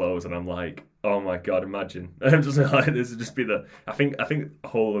Lazio close, and I'm like, oh my god, imagine. I'm just like, this would just be I think a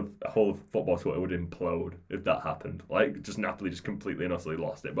whole of football Twitter would implode if that happened. Like, just Napoli just completely and utterly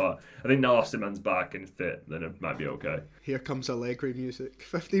lost it. But I think now Osimhen's back and fit, then it might be okay. Here comes Allegri music.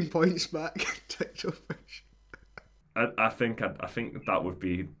 15 points back. Title push. I think that would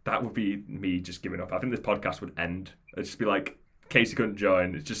be me just giving up. I think this podcast would end. It'd just be like, Casey couldn't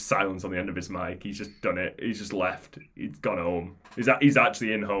join. It's just silence on the end of his mic. He's just done it. He's just left. He's gone home. He's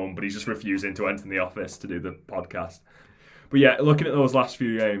actually in home, but he's just refusing to enter the office to do the podcast. But yeah, looking at those last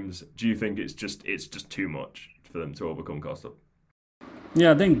few games, do you think it's just too much for them to overcome Kaustubh?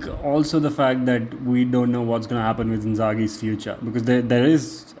 Yeah, I think also the fact that we don't know what's going to happen with Inzaghi's future, because there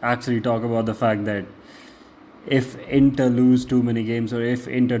is actually talk about the fact that if Inter lose too many games or if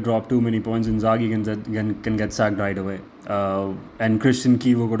Inter drop too many points, Inzaghi can get sacked right away. And Christian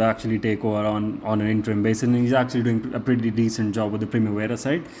Kivo could actually take over on an interim basis, and he's actually doing a pretty decent job with the Primavera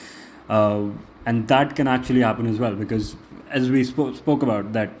side. And that can actually happen as well, because as we spoke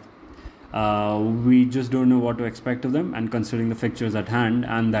about that, we just don't know what to expect of them, and considering the fixtures at hand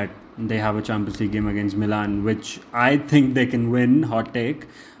and that they have a Champions League game against Milan, which I think they can win, hot take,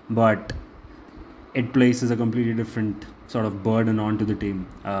 but it places a completely different sort of burden onto the team,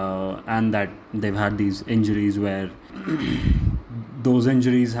 and that they've had these injuries where those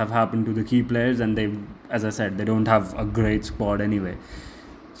injuries have happened to the key players, and they, as I said, they don't have a great squad anyway.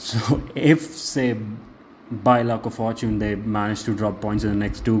 So if, say, by luck or fortune, they manage to drop points in the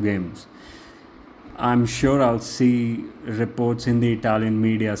next two games, I'm sure I'll see reports in the Italian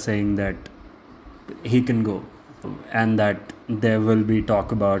media saying that he can go, and that there will be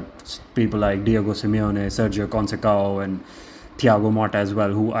talk about people like Diego Simeone, Sergio Conceição and Thiago Motta as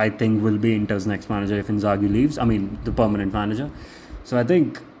well, who I think will be Inter's next manager if Inzaghi leaves. I mean, the permanent manager. So I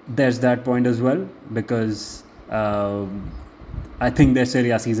think there's that point as well, because I think their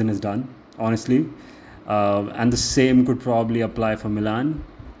Serie A season is done, honestly. And the same could probably apply for Milan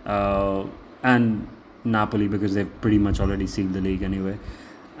and Napoli, because they've pretty much already sealed the league anyway.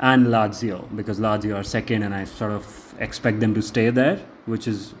 And Lazio, because Lazio are second, and I sort of expect them to stay there, which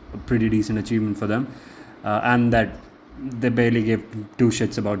is a pretty decent achievement for them. And that they barely gave two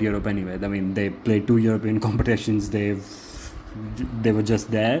shits about Europe anyway. I mean, they played two European competitions. They were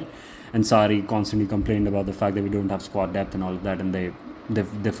just there, and Sarri constantly complained about the fact that we don't have squad depth and all of that, and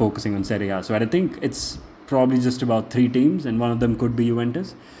they're focusing on Serie A. So I think it's probably just about three teams, and one of them could be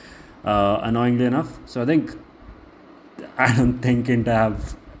Juventus, annoyingly enough. So I don't think Inter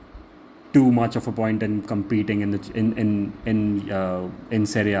have too much of a point in competing in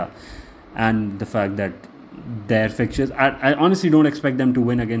Serie A, and the fact that their fixtures, I honestly don't expect them to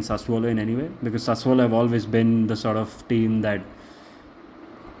win against Sassuolo in any way, because Sassuolo have always been the sort of team that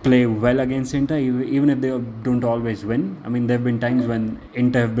play well against Inter, even if they don't always win. I mean, there have been times when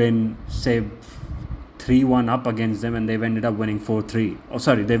Inter have been, say, 3-1 up against them and they've ended up winning 4-3. Oh,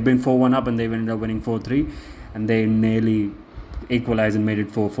 sorry, they've been 4-1 up and they've ended up winning 4-3, and they nearly equalized and made it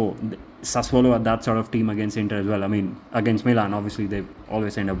 4-4. Sassuolo are that sort of team against Inter as well. I mean, against Milan, obviously, they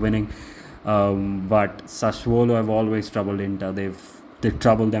always end up winning. But Sassuolo have always troubled Inter. They've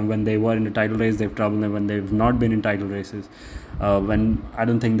troubled them when they were in the title race. They've troubled them when they've not been in title races. When I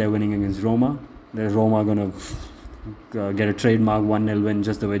don't think they're winning against Roma. Roma are going to get a trademark 1-0 win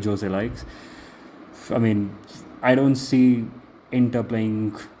just the way Jose likes. I mean, I don't see Inter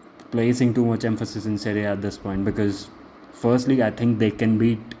placing too much emphasis in Serie A at this point, because firstly, I think they can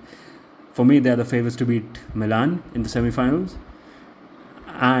beat, for me, they're the favourites to beat Milan in the semi-finals.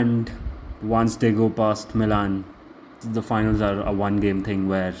 And once they go past Milan, the finals are a one-game thing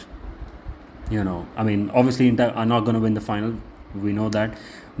where I mean, obviously Inter are not going to win the final. We know that,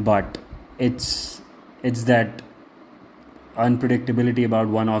 but it's that unpredictability about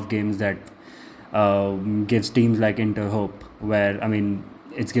one-off games that gives teams like Inter hope. Where, I mean,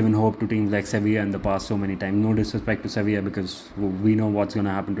 it's given hope to teams like Sevilla in the past so many times. No disrespect to Sevilla, because we know what's going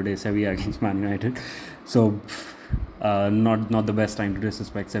to happen today. Sevilla against Man United, so not the best time to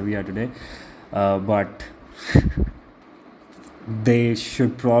disrespect Sevilla today, but they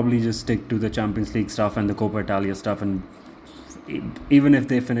should probably just stick to the Champions League stuff and the Coppa Italia stuff, and even if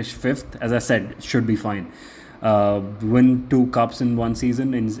they finish 5th, as I said, should be fine. Win 2 cups in one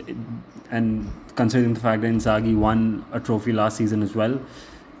season, and considering the fact that Inzaghi won a trophy last season as well,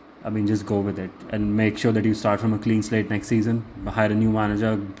 I mean, just go with it and make sure that you start from a clean slate next season. Hire a new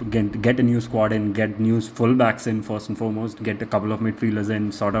manager, get a new squad in, get new fullbacks in first and foremost, get a couple of midfielders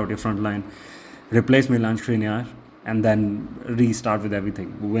in, sort out your front line, replace Milan Skriniar, and then restart with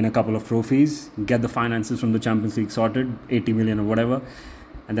everything. Win a couple of trophies, get the finances from the Champions League sorted, 80 million or whatever,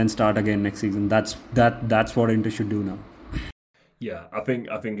 and then start again next season. That's what Inter should do now. Yeah, I think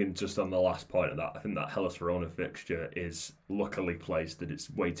just on the last point of that, I think that Hellas Verona fixture is luckily placed that it's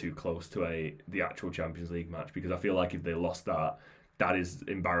way too close to the actual Champions League match, because I feel like if they lost that is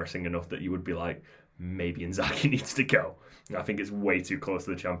embarrassing enough that you would be like, maybe Inzaghi needs to go. And I think it's way too close to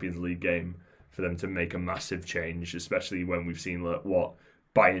the Champions League game for them to make a massive change, especially when we've seen what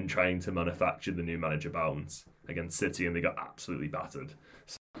Bayern trying to manufacture the new manager bounce against City, and they got absolutely battered.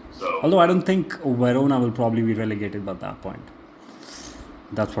 So, although I don't think Verona will probably be relegated by that point.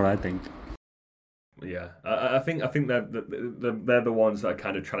 That's what I think. Yeah, I think they're the ones that are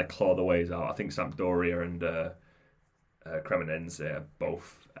kind of trying to claw their ways out. I think Sampdoria and Cremonense are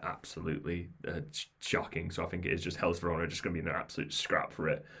both absolutely shocking. So I think it is just Hellas Verona just going to be an absolute scrap for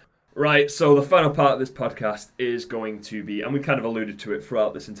it. Right, so the final part of this podcast is going to be, and we kind of alluded to it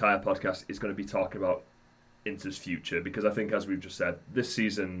throughout this entire podcast, is going to be talking about Inter's future, because I think, as we've just said, this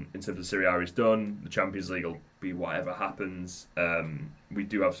season in terms of Serie A is done. The Champions League will be whatever happens. We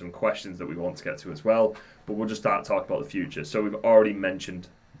do have some questions that we want to get to as well, but we'll just start talking about the future. So we've already mentioned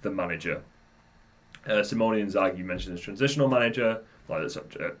the manager. Simone Inzaghi, you mentioned as transitional manager. Like, that's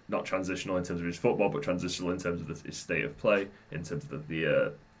not transitional in terms of his football, but transitional in terms of his state of play, in terms of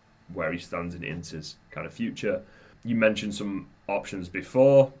the where he stands in Inter's kind of future. You mentioned some options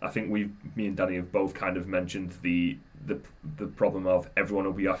before. I think me and Danny have both kind of mentioned the problem of everyone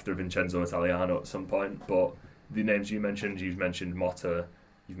will be after Vincenzo Italiano at some point, but the names you've mentioned Motta,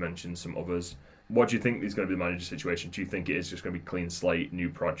 you've mentioned some others. What do you think is going to be the manager situation? Do you think it is just going to be clean slate, new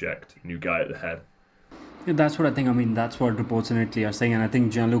project, new guy at the head? Yeah, that's what I think. I mean, that's what reports in Italy are saying, and I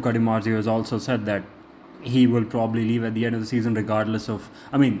think Gianluca Di Marzio has also said that he will probably leave at the end of the season regardless of,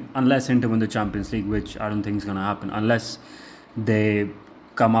 I mean, unless Inter win the Champions League, which I don't think is going to happen, unless they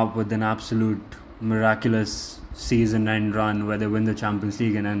come up with an absolute miraculous season end run where they win the Champions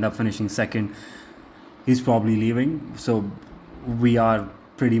League and end up finishing second, he's probably leaving. So we are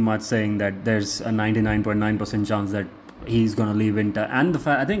pretty much saying that there's a 99.9% chance that he's going to leave Inter. And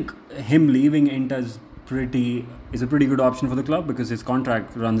I think him leaving Inter is a pretty good option for the club, because his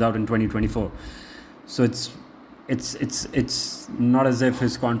contract runs out in 2024. So it's not as if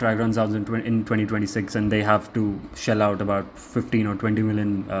his contract runs out in 2026 and they have to shell out about 15 or 20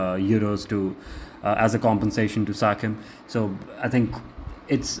 million euros to as a compensation to sack him. So I think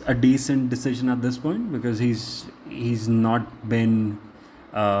it's a decent decision at this point, because he's not been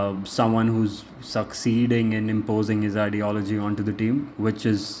someone who's succeeding in imposing his ideology onto the team, which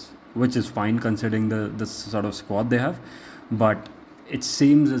is fine considering the sort of squad they have. But it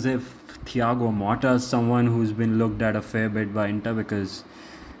seems as if Thiago Motta is someone who's been looked at a fair bit by Inter, because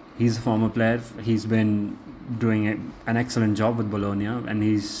he's a former player. He's been doing an excellent job with Bologna, and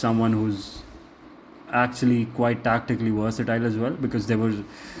he's someone who's actually quite tactically versatile as well, because there was,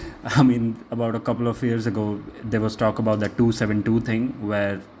 I mean, about a couple of years ago, there was talk about that 2-7-2 thing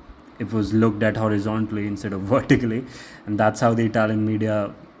where it was looked at horizontally instead of vertically, and that's how the Italian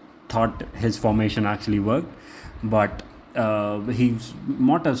media thought his formation actually worked. But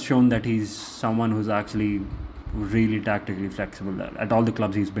Motta's shown that he's someone who's actually really tactically flexible at all the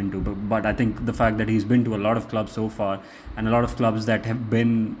clubs he's been to. But I think the fact that he's been to a lot of clubs so far, and a lot of clubs that have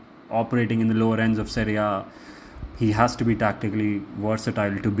been operating in the lower ends of Serie A, he has to be tactically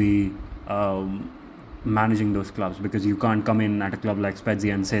versatile to be managing those clubs, because you can't come in at a club like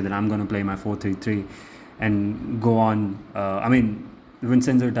Spezia and say that I'm going to play my 4-3-3 and go on. I mean,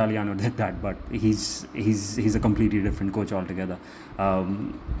 Vincenzo Italiano did that, but he's a completely different coach altogether.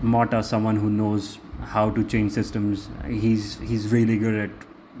 Motta, someone who knows how to change systems. He's really good at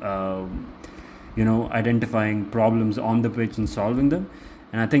identifying problems on the pitch and solving them.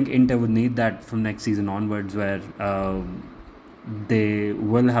 And I think Inter would need that from next season onwards, where they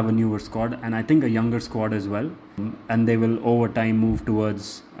will have a newer squad, and I think a younger squad as well. And they will over time move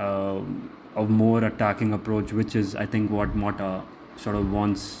towards a more attacking approach, which is, I think, what Motta sort of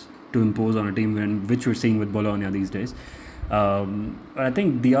wants to impose on a team, which we're seeing with Bologna these days. I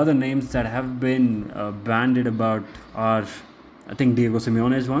think the other names that have been bandied about are, I think Diego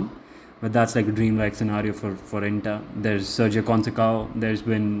Simeone is one, but that's like a dreamlike scenario for Inter. There's Sergio Conceição. There's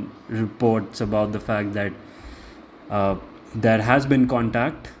been reports about the fact that there has been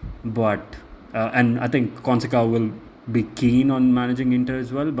contact, but and I think Conceição will be keen on managing Inter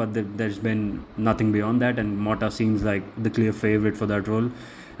as well, but there's been nothing beyond that, and Motta seems like the clear favourite for that role.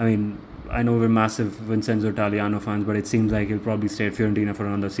 I mean, I know we're massive Vincenzo Italiano fans, but it seems like he'll probably stay at Fiorentina for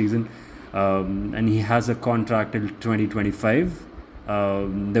another season. And he has a contract till 2025.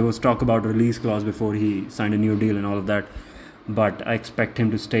 There was talk about a release clause before he signed a new deal and all of that. But I expect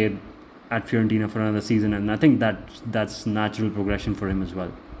him to stay at Fiorentina for another season. And I think that's natural progression for him as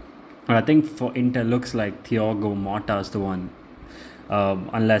well. And I think for Inter, looks like Thiago Motta is the one.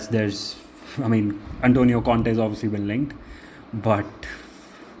 Unless there's... I mean, Antonio Conte has obviously been linked. But...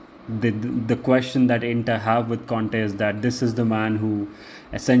 The question that Inter have with Conte is that this is the man who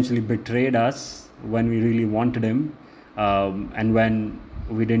essentially betrayed us when we really wanted him, and when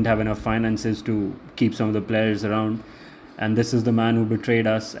we didn't have enough finances to keep some of the players around, and this is the man who betrayed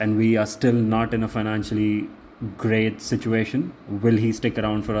us, and we are still not in a financially great situation. Will he stick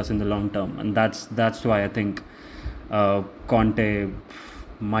around for us in the long term? And that's why I think Conte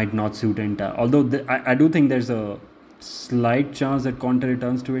might not suit Inter, although I do think there's a slight chance that Conte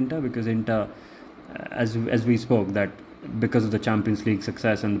returns to Inter, because Inter, as we spoke, that because of the Champions League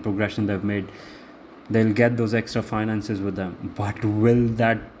success and the progression they've made, they'll get those extra finances with them. But will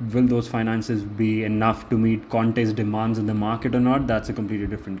those finances be enough to meet Conte's demands in the market or not? That's a completely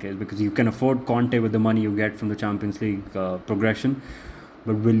different case, because you can afford Conte with the money you get from the Champions League progression,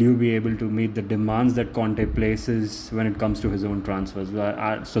 but will you be able to meet the demands that Conte places when it comes to his own transfers?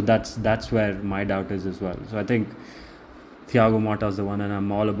 So that's where my doubt is as well. So I think Thiago Motta is the one, and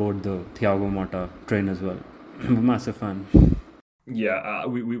I'm all about the Thiago Motta train as well. I'm a massive fan. Yeah,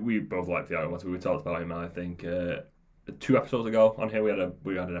 we both like Thiago Motta. We talked about him, I think, 2 episodes ago on here.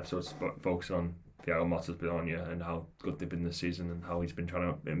 We had an episode focusing on Thiago Motta's Bologna and how good they've been this season and how he's been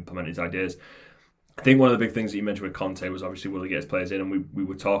trying to implement his ideas. I think one of the big things that you mentioned with Conte was obviously will he get his players in, and we've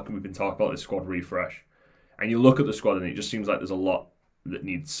been talking about this squad refresh. And you look at the squad and it just seems like there's a lot that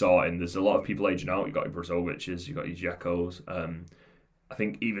needs sorting. There's a lot of people aging out. You've got your Brozovic's, you've got your Dzekos. I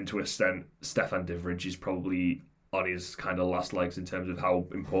think even to an extent, Stefan Divrij is probably on his kind of last legs in terms of how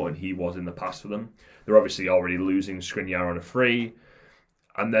important he was in the past for them. They're obviously already losing Skriniar on a free.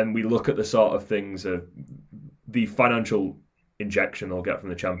 And then we look at the sort of things of the financial injection they'll get from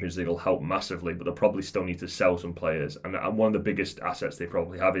the Champions League will help massively, but they'll probably still need to sell some players. And one of the biggest assets they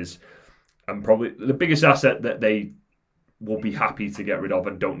probably have is, and probably the biggest asset that they will be happy to get rid of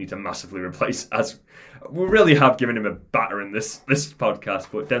and don't need to massively replace, as we really have given him a batter in this podcast,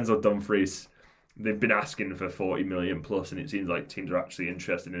 but Denzel Dumfries, they've been asking for 40 million plus, and it seems like teams are actually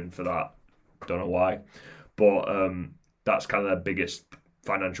interested in for that. Don't know why, but that's kind of their biggest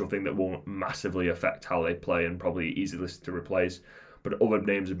financial thing that won't massively affect how they play and probably easiest to replace. But other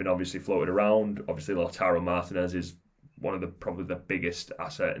names have been obviously floated around. Obviously, Lautaro Martinez is one of probably the biggest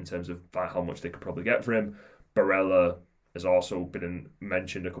asset in terms of how much they could probably get for him. Barella has also been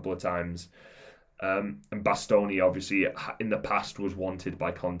mentioned a couple of times. And Bastoni, obviously, in the past was wanted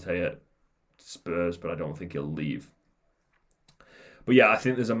by Conte at Spurs, but I don't think he'll leave. But yeah, I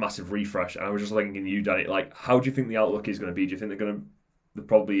think there's a massive refresh. And I was just thinking you, Danny, like, how do you think the outlook is going to be? Do you think there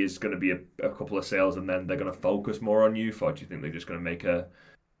probably is going to be a couple of sales and then they're going to focus more on youth, or do you think they're just going to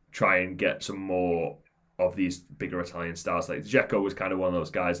try and get some more of these bigger Italian stars? Like Dzeko was kind of one of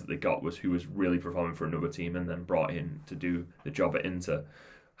those guys that they got who was really performing for another team and then brought in to do the job at Inter.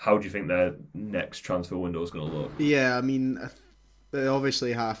 How do you think their next transfer window is going to look? Yeah, I mean, they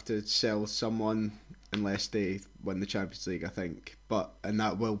obviously have to sell someone unless they win the Champions League, I think. And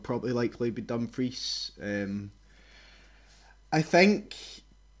that will probably likely be Dumfries. I think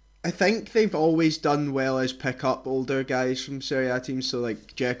they've always done well as pick up older guys from Serie A teams. So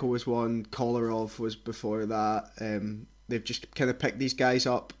like Dzeko was one, Kolarov was before that. They've just kind of picked these guys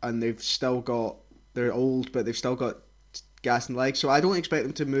up, and they're old, but they've still got gas and legs. So I don't expect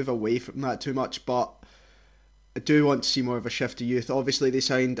them to move away from that too much, but I do want to see more of a shift to youth. Obviously, they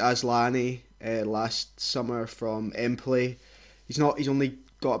signed Aslani last summer from Empoli. He's only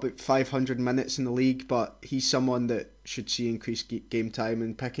got about 500 minutes in the league, but he's someone that should see increased game time,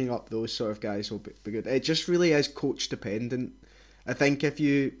 and picking up those sort of guys will be good. It just really is coach dependent. I think if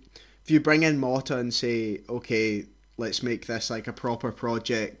you bring in Motta and say, okay, let's make this like a proper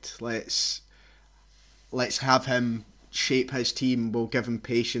project, let's have him shape his team, we'll give him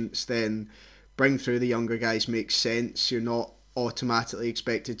patience, then bring through the younger guys makes sense. You're not automatically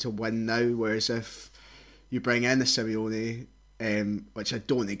expected to win now, whereas if you bring in a Simeone, which I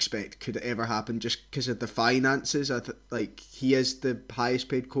don't expect could ever happen just because of the finances, like he is the highest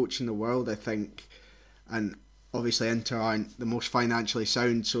paid coach in the world, I think, and obviously Inter aren't the most financially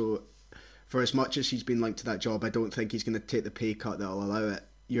sound, so for as much as he's been linked to that job, I don't think he's going to take the pay cut that'll allow it.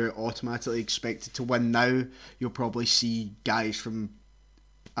 You're automatically expected to win now. You'll probably see guys from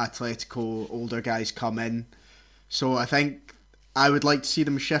Atletico, older guys, come in. So I think I would like to see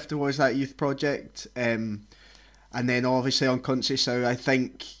them shift towards that youth project. And then obviously on Conceição, I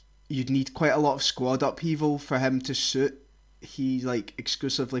think you'd need quite a lot of squad upheaval for him to suit. He like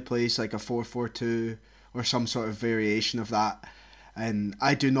exclusively plays like a 4-4-2 or some sort of variation of that. And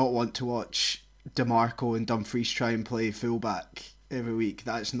I do not want to watch DeMarco and Dumfries try and play fullback every week.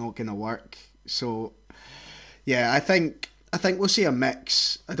 That's not going to work. So, yeah, I think we'll see a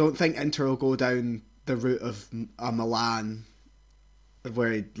mix. I don't think Inter will go down the route of a Milan,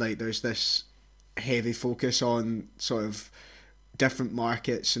 where like there's this heavy focus on sort of different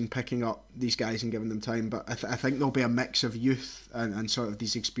markets and picking up these guys and giving them time. But I think there'll be a mix of youth and sort of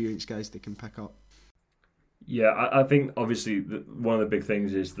these experienced guys they can pick up. Yeah, I think obviously one of the big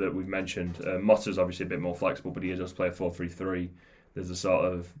things is that we've mentioned Motta's obviously a bit more flexible, but he does play a 4-3-3. There's the sort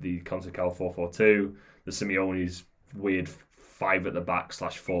of the Conceição 4-4-2, the Simeone's weird 5 at the back /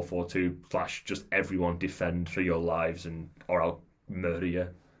 4-4-2 / just everyone defend for your lives or I'll murder you.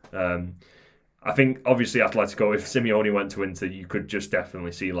 I think obviously Atletico, if Simeone went to Inter, you could just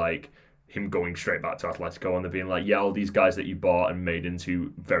definitely see like him going straight back to Atletico and they're being like, yeah, all these guys that you bought and made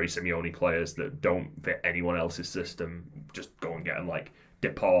into very Simeone players that don't fit anyone else's system, just go and get them. Like De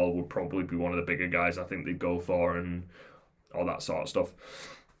Paul would probably be one of the bigger guys I think they'd go for and all that sort of stuff.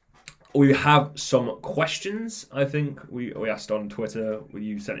 We have some questions, I think. We asked on Twitter,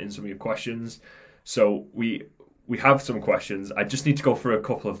 you sent in some of your questions. So we have some questions. I just need to go through a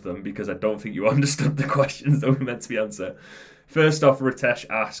couple of them because I don't think you understood the questions that were meant to be answered. First off, Ritesh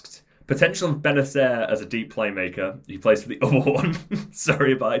asked, potential of Benacer as a deep playmaker. He plays for the other one.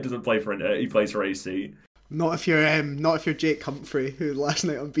 Sorry about it. He doesn't play for Inter. He plays for AC. Not if you're Jake Humphrey, who last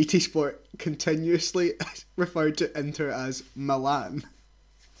night on BT Sport continuously referred to Inter as Milan.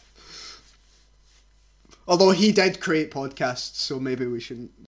 Although he did create podcasts, so maybe we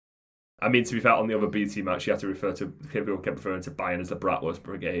shouldn't. I mean, to be fair, on the other BT match, you had to people kept referring to Bayern as the Bratwurst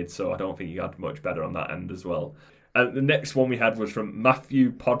Brigade, so I don't think you had much better on that end as well. And the next one we had was from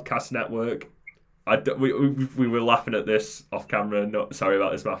Matthew Podcast Network. We were laughing at this off camera. No, sorry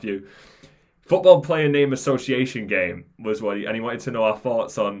about this, Matthew. Football player name association game was what and he wanted to know our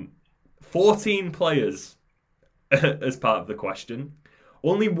thoughts on 14 players as part of the question.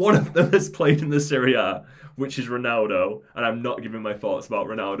 Only one of them has played in the Serie A, which is Ronaldo, and I'm not giving my thoughts about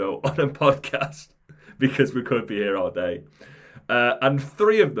Ronaldo on a podcast because we could be here all day. And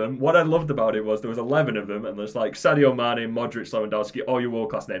 3 of them, what I loved about it was there was 11 of them, and there's like Sadio Mane, Modric, Lewandowski, all your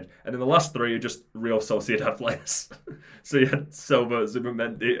world-class names. And then the last 3 are just Real Sociedad players. So you had Silva,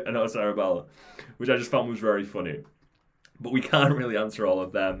 Zubimendi, and Osarzabal, which I just found was very funny. But we can't really answer all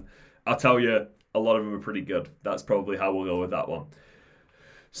of them. I'll tell you, a lot of them are pretty good. That's probably how we'll go with that one.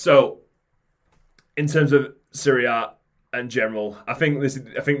 So, in terms of Serie A and general, I think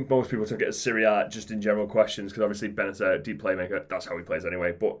most people took it as Serie A just in general questions because obviously Benacer, deep playmaker, that's how he plays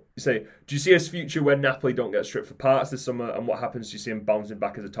anyway. But you say, do you see a future where Napoli don't get stripped for parts this summer, and what happens? Do you see him bouncing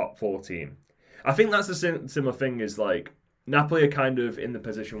back as a top 4 team? I think that's the similar thing. Is like Napoli are kind of in the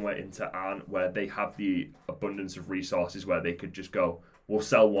position where Inter aren't, where they have the abundance of resources where they could just go, we'll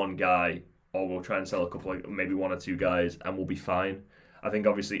sell one guy, or we'll try and sell a couple, maybe 1 or 2 guys, and we'll be fine. I think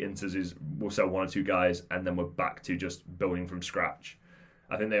obviously Inter's is we'll sell 1 or 2 guys and then we're back to just building from scratch.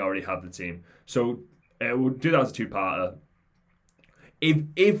 I think they already have the team. So we'll do that as a 2-parter.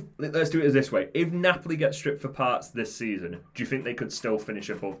 If let's do it as this way. If Napoli get stripped for parts this season, do you think they could still finish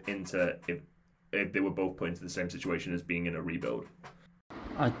above Inter if they were both put into the same situation as being in a rebuild?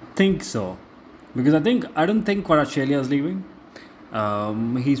 I think so. Because I don't think Kvaratskhelia is leaving.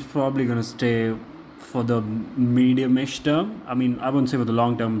 He's probably going to stay for the medium-ish term. I mean, I wouldn't say for the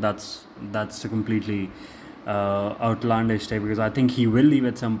long term. That's a completely outlandish take because I think he will leave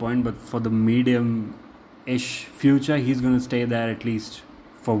at some point. But for the medium-ish future, he's going to stay there at least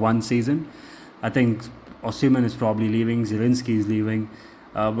for 1 season. I think Osimhen is probably leaving. Zielinski is leaving.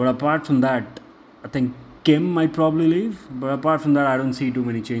 But apart from that, I think Kim might probably leave. But apart from that, I don't see too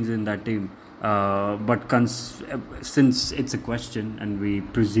many changes in that team. Since it's a question, and we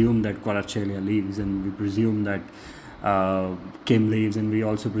presume that Kvaratskhelia leaves, and we presume that Kim leaves, and we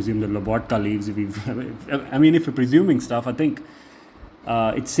also presume that Lobotka leaves. If we're presuming stuff, I think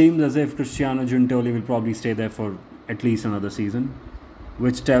it seems as if Cristiano Giuntoli will probably stay there for at least another season,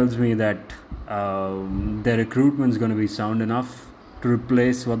 which tells me that their recruitment is going to be sound enough to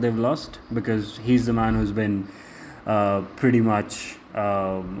replace what they've lost, because he's the man who's been pretty much,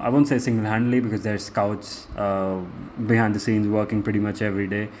 I won't say single-handedly, because there's scouts behind the scenes working pretty much every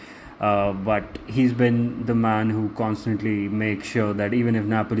day, but he's been the man who constantly makes sure that even if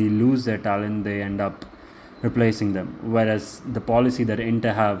Napoli lose their talent, they end up replacing them. Whereas the policy that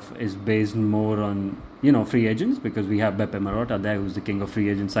Inter have is based more on free agents, because we have Beppe Marotta there, who's the king of free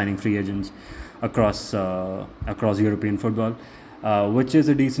agents, signing free agents across European football, which is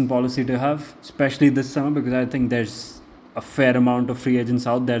a decent policy to have, especially this summer, because I think there's a fair amount of free agents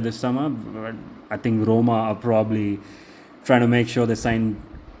out there this summer. I think Roma are probably trying to make sure they sign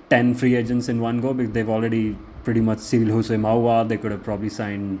 10 free agents in one go, because they've already pretty much sealed Jose Maua. They could have probably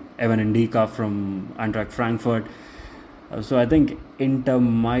signed Evan Ndika from Eintracht Frankfurt. So I think Inter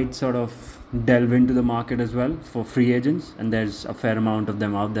might sort of delve into the market as well for free agents, and there's a fair amount of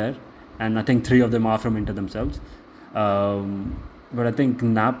them out there, and I think 3 of them are from Inter themselves. But I think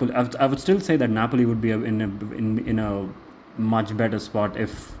Napoli, I would still say that Napoli would be in a much better spot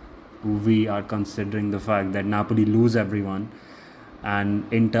if we are considering the fact that Napoli lose everyone and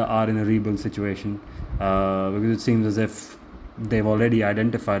Inter are in a rebuild situation, because it seems as if they've already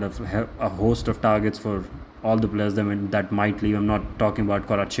identified a host of targets for all the players that might leave. I'm not talking about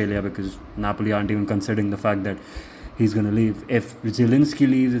Kvaratskhelia, because Napoli aren't even considering the fact that he's going to leave. If Zielinski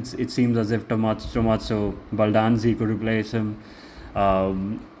leaves, it seems as if Tommaso Baldanzi could replace him.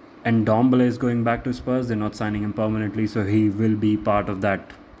 And Ndombele is going back to Spurs. They're not signing him permanently, so he will be part of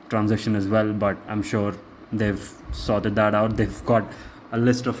that transition as well. But I'm sure they've sorted that out. They've got a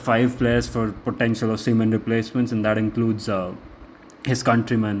list of 5 players for potential Osimhen replacements, and that includes his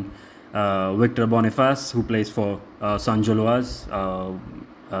countryman Victor Boniface, who plays for Saint-Gilloise, who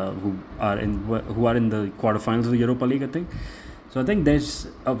are in the quarterfinals of the Europa League, I think. So I think there's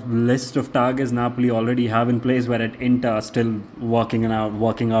a list of targets Napoli already have in place, where at Inter are still working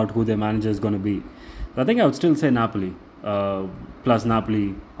out who their manager is going to be. So I think I would still say Napoli. Plus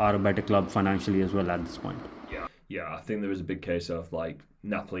Napoli are a better club financially as well at this point. Yeah, I think there is a big case of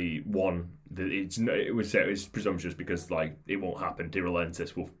Napoli won. It's presumptuous, because it won't happen. De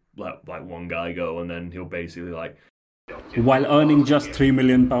Laurentiis will let one guy go, and then he'll basically while earning just £3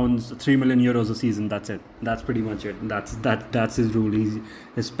 million, €3 million a season. That's it. That's pretty much it. That's his rule. He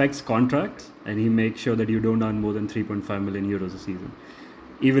respects contracts, and he makes sure that you don't earn more than €3.5 million a season,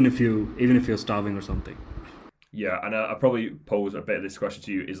 even if you're starving or something. Yeah, and I probably pose a bit of this question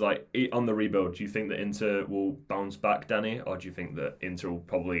to you: is on the rebuild, do you think that Inter will bounce back, Danny, or do you think that Inter will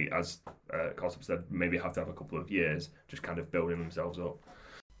probably, as Kaustubh said, maybe have to have a couple of years just kind of building themselves up?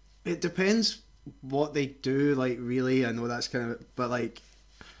 It depends what they do, really. I know that's kind of, but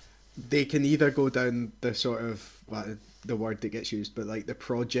they can either go down the sort of, the word that gets used, but the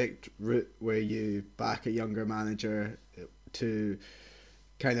project route, where you back a younger manager to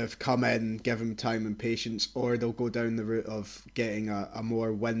kind of come in, give him time and patience, or they'll go down the route of getting a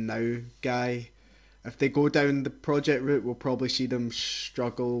more win now guy. If they go down the project route, we'll probably see them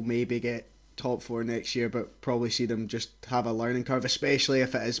struggle, maybe get top 4 next year, but probably see them just have a learning curve, especially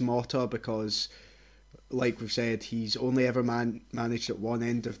if it is Motta, because like we've said, he's only ever managed at one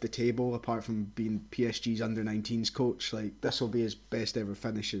end of the table, apart from being PSG's under-19s coach. This will be his best ever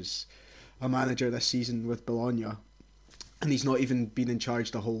finish as a manager this season with Bologna, and he's not even been in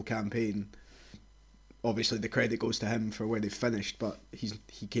charge the whole campaign. Obviously the credit goes to him for where they finished, but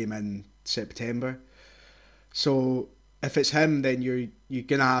he came in September. So if it's him, then you're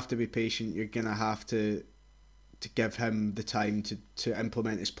gonna have to be patient. You're gonna have to give him the time to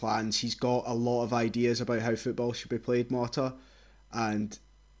implement his plans. He's got a lot of ideas about how football should be played, Motta, and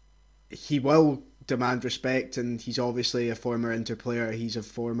he will demand respect. And he's obviously a former Inter player. He's a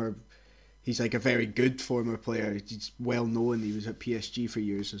very good former player. He's well known. He was at PSG for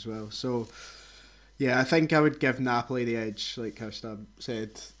years as well. So yeah, I think I would give Napoli the edge, like Kaustubh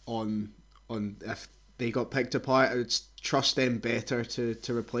said, on if they got picked apart. I would trust them better to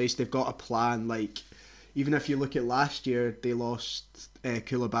replace. They've got a plan. Even if you look at last year, they lost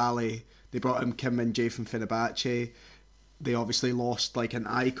Koulibaly. They brought in Kim Min-jae from Fenerbahce. They obviously lost an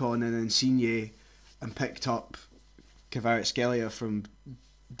icon in Insigne and picked up Kvaratskhelia from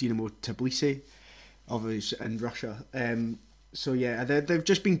Dinamo Tbilisi, obviously in Russia. So yeah, they've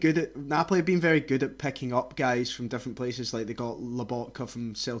just been good at, Napoli have been very good at picking up guys from different places. They got Lobotka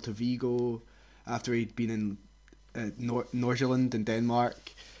from Celta Vigo. after he'd been in Nordsjælland in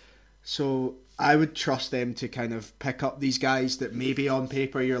Denmark. So I would trust them to kind of pick up these guys that maybe on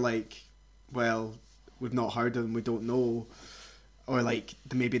paper you're like, well, we've not heard of them, we don't know. Or like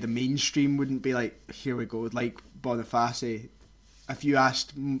maybe the mainstream wouldn't be like, here we go, like Boniface. If you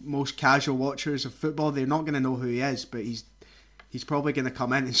asked most casual watchers of football, they're not going to know who he is, but he's probably going to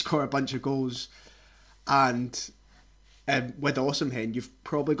come in and score a bunch of goals. And with Osimhen, you've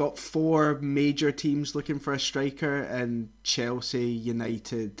probably got 4 major teams looking for a striker, and Chelsea,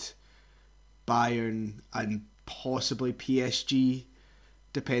 United, Bayern, and possibly PSG,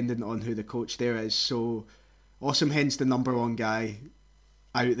 depending on who the coach there is. So Osimhen's the number 1 guy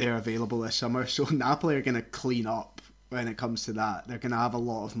out there available this summer. So Napoli are going to clean up when it comes to that. They're going to have a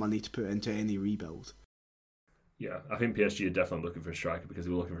lot of money to put into any rebuild. Yeah, I think PSG are definitely looking for a striker because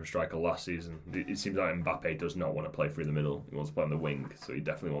they were looking for a striker last season. It seems like Mbappe does not want to play through the middle. He wants to play on the wing, so he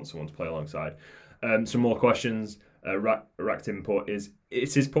definitely wants someone to play alongside. Some more questions. Racked import is,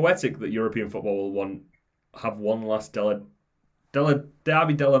 it is poetic that European football will have one last Derby della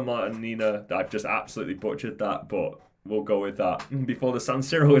Martinina. I've just absolutely butchered that, but we'll go with that. Before the San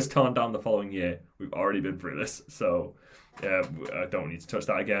Siro is torn down the following year. We've already been through this, so I don't need to touch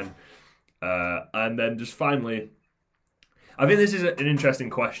that again. And then just finally, I think this is an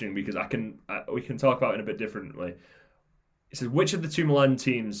interesting question because we can talk about it in a bit differently. It says, which of the 2 Milan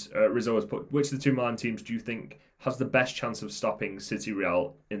teams, Rizzo has put, which of the 2 Milan teams do you think has the best chance of stopping City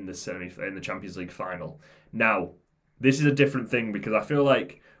Real in the Champions League final? Now, this is a different thing because I feel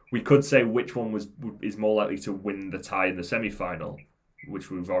like we could say which one is more likely to win the tie in the semi-final,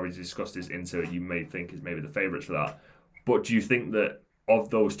 which we've already discussed is Inter. You may think is maybe the favourites for that. But do you think that of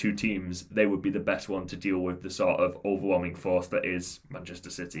those 2 teams, they would be the best one to deal with the sort of overwhelming force that is Manchester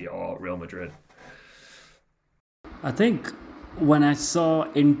City or Real Madrid? I think when I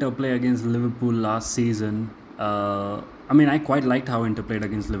saw Inter play against Liverpool last season, I quite liked how Inter played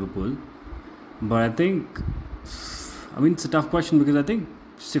against Liverpool. But I think, it's a tough question because I think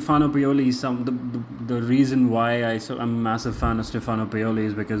Stefano Pioli is the reason why I'm a massive fan of Stefano Pioli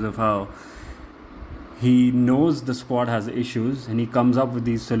is because of how he knows the squad has issues and he comes up with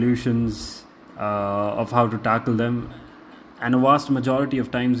these solutions of how to tackle them. And a vast majority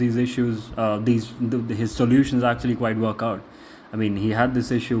of times these issues, his solutions actually quite work out. He had this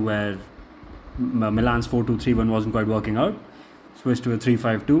issue where Milan's 4-2-3-1 wasn't quite working out, switched to a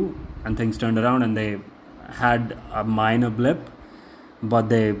 3-5-2, and things turned around and they had a minor blip, but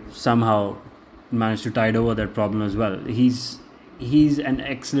they somehow managed to tide over that problem as well. He's an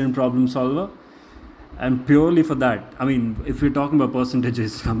excellent problem solver. And purely for that, if we're talking about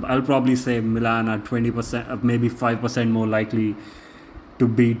percentages, I'll probably say Milan are 20%, maybe 5% more likely to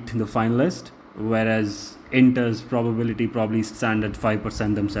beat the finalist, whereas Inter's probability probably stand at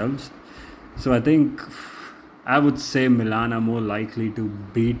 5% themselves. So I think I would say Milan are more likely to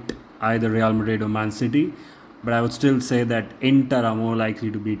beat either Real Madrid or Man City, but I would still say that Inter are more likely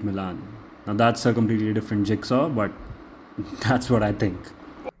to beat Milan. Now that's a completely different jigsaw, but that's what I think.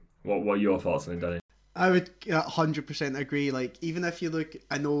 What are your thoughts on it, Danny? I would 100% agree. Like, even if you look,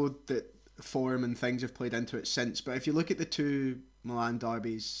 I know that form and things have played into it since, but if you look at the 2 Milan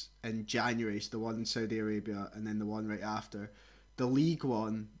derbies in January, so the one in Saudi Arabia and then the one right after, the league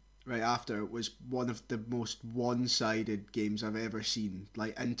one right after was one of the most one-sided games I've ever seen.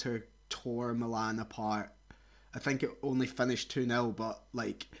 Like, Inter tore Milan apart. I think it only finished 2-0, but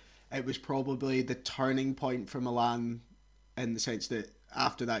like, it was probably the turning point for Milan in the sense that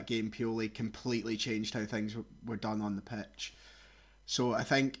after that game, Pioli completely changed how things were done on the pitch. So I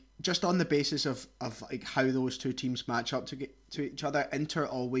think just on the basis of like how those 2 teams match up to each other, Inter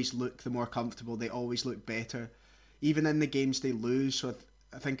always look the more comfortable. They always look better, even in the games they lose. So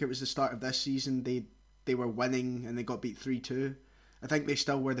I think it was the start of this season they were winning and they got beat 3-2. I think they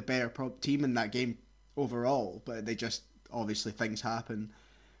still were the better team in that game overall, but they just obviously things happen.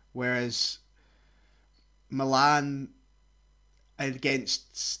 Whereas Milan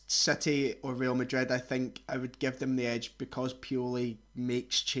against City or Real Madrid, I think I would give them the edge because Pioli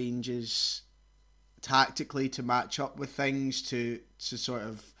makes changes tactically to match up with things, to sort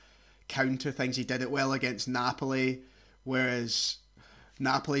of counter things. He did it well against Napoli, whereas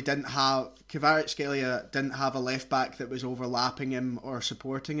Napoli Kvaratskhelia didn't have a left back that was overlapping him or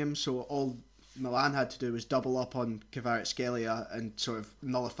supporting him, so all Milan had to do was double up on Kvaratskhelia and sort of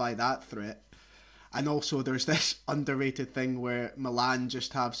nullify that threat. And also there's this underrated thing where Milan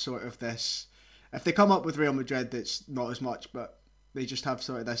just have sort of this, if they come up with Real Madrid, it's not as much, but they just have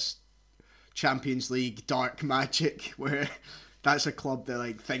sort of this Champions League dark magic where that's a club that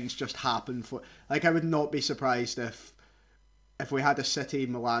like things just happen for. Like, I would not be surprised if if we had a City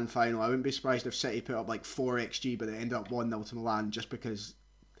Milan final, I wouldn't be surprised if City put up like 4 XG, but it ended up 1-0 to Milan, just because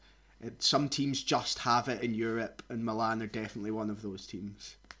some teams just have it in Europe, and Milan are definitely one of those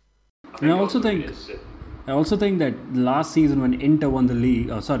teams. And I also think that last season when when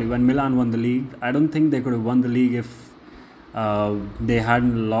Milan won the league, I don't think they could have won the league if they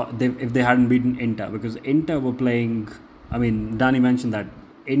hadn't beaten Inter, because Inter were playing. I mean, Danny mentioned that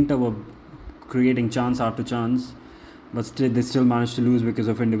Inter were creating chance after chance, but they still managed to lose because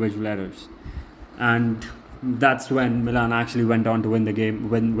of individual errors, and that's when Milan actually went on to win the game,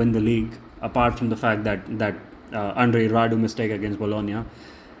 win the league. Apart from the fact that Andre Radu mistake against Bologna,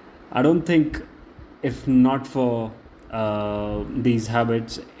 I don't think, if not for these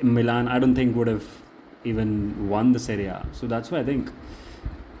habits, Milan, I don't think would have even won the Serie A. So that's why I think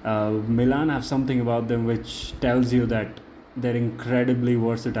Milan have something about them which tells you that they're incredibly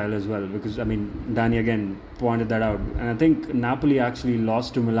versatile as well. Because, I mean, Danny again pointed that out. And I think Napoli actually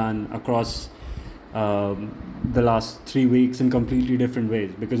lost to Milan across the last 3 weeks in completely different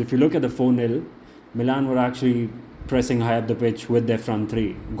ways. Because if you look at the 4-0, Milan were actually pressing high up the pitch with their front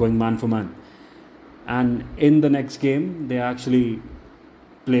three, going man for man. And in the next game, they actually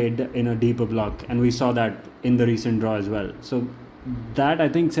played in a deeper block. And we saw that in the recent draw as well. So that, I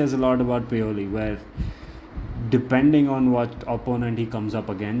think, says a lot about Pioli, where depending on what opponent he comes up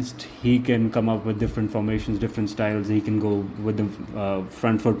against, he can come up with different formations, different styles. He can go with the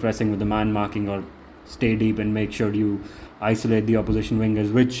front foot pressing with the man marking, or stay deep and make sure you isolate the opposition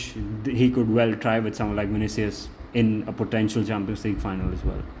wingers, which he could well try with someone like Vinicius in a potential Champions League final as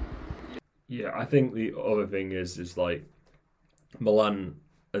well. Yeah, I think the other thing is like Milan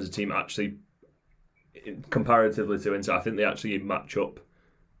as a team actually, comparatively to Inter, I think they actually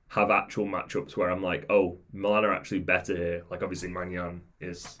have actual matchups where I'm like, oh, Milan are actually better here. Like, obviously Maignan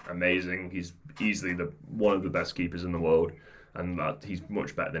is amazing. He's easily one of the best keepers in the world, and that he's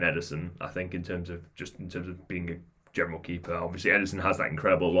much better than Ederson, I think, in terms of being a general keeper. Obviously Ederson has that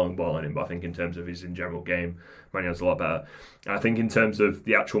incredible long ball in him, but I think in terms of his in general game, Magnan's a lot better. And I think in terms of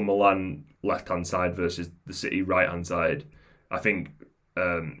the actual Milan left-hand side versus the City right-hand side, I think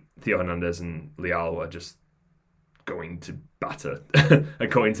Theo Hernandez and Leao are just going to batter are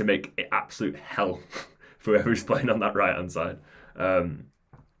going to make it absolute hell for whoever's playing on that right hand side,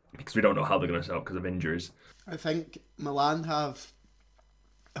 because we don't know how they're going to set up because of injuries. I think Milan have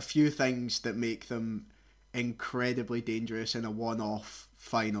a few things that make them incredibly dangerous in a one-off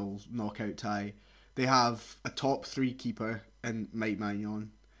final knockout tie. They have a top 3 keeper in Mike Maignan.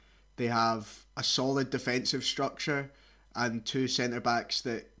 They have a solid defensive structure and 2 centre-backs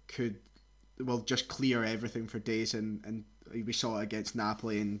that will just clear everything for days, and we saw it against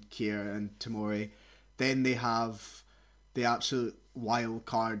Napoli and Kier and Tomori. Then they have the absolute wild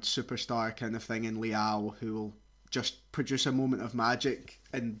card superstar kind of thing in Leao, who will just produce a moment of magic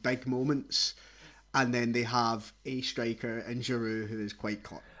in big moments. And then they have a striker in Giroud who is quite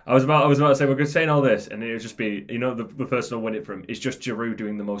clutch. I was about to say, we're going to say all this, and it'll just be, the person will win it from, it's just Giroud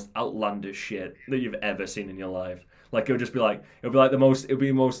doing the most outlandish shit that you've ever seen in your life. Like, it'll be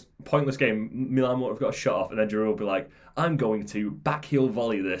the most pointless game. Milan won't have got a shot off, and then Giroud will be like, I'm going to backheel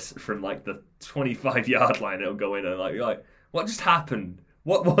volley this from like the 25-yard line. It'll go in, and you're like, what just happened?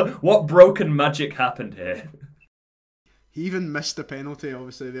 What broken magic happened here? He even missed the penalty,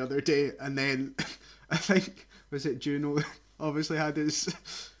 obviously, the other day, and then I think, was it Juno, obviously had his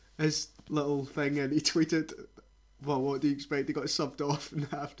little thing, and he tweeted, well, what do you expect? He got subbed off in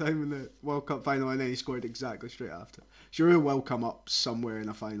half-time in the World Cup final, and then he scored exactly straight after. Giroud will come up somewhere in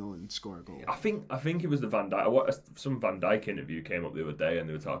a final and score a goal. I think it was the Van Dijk. Some Van Dijk interview came up the other day, and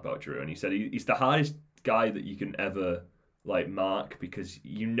they were talking about Giroud, and he said he's the hardest guy that you can ever mark, because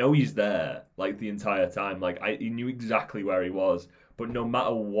he's there the entire time. He knew exactly where he was, but no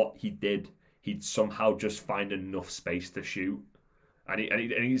matter what he did, he'd somehow just find enough space to shoot. And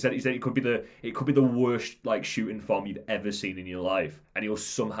he said it could be the worst shooting form you've ever seen in your life, and he'll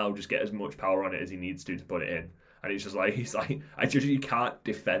somehow just get as much power on it as he needs to put it in. And it's just you can't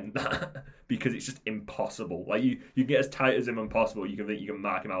defend that because it's just impossible. You get as tight as him and possible. You can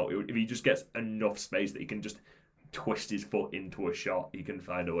mark him out. If he just gets enough space that he can just twist his foot into a shot, he can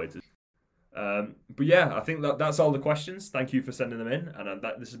find a way to. But yeah, I think that's all the questions. Thank you for sending them in, and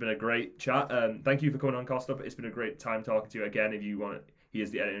this has been a great chat. Thank you for coming on, Kaustubh. It's been a great time talking to you again. If you want, he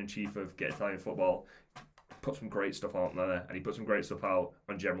is the editor-in-chief of Get Italian Football. Put some great stuff out there, and he put some great stuff out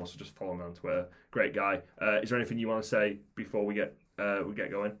on general, so just follow him on Twitter. Great guy. Is there anything you want to say before we get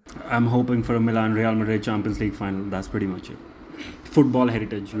going? I'm hoping for a Milan Real Madrid Champions League final. That's pretty much it. Football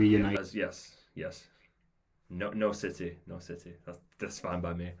heritage reunite. Yes. No City. That's fine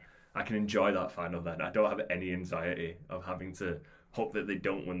by me. I can enjoy that final then. I don't have any anxiety of having to hope that they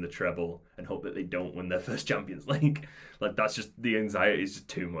don't win the treble and hope that they don't win their first Champions League. Like, that's just, the anxiety is just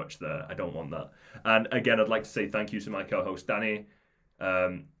too much there. I don't want that. And again, I'd like to say thank you to my co-host Danny.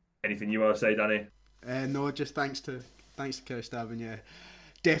 Anything you want to say, Danny? No, just thanks to Kaustubh, and yeah,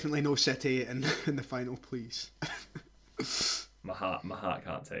 definitely no City in the final, please. My heart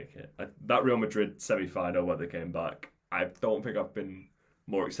can't take it. That Real Madrid semi-final where they came back, I don't think I've been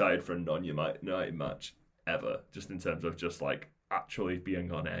more excited for a non-United match ever, just in terms of just like actually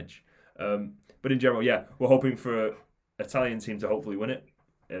being on edge. But in general, yeah, we're hoping for an Italian team to hopefully win it,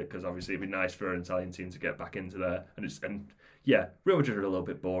 because obviously it'd be nice for an Italian team to get back into there. And yeah, Real Madrid are a little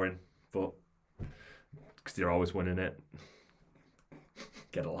bit boring, but because they're always winning it.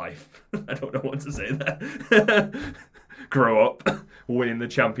 Get a life. I don't know what to say there. Grow up, winning the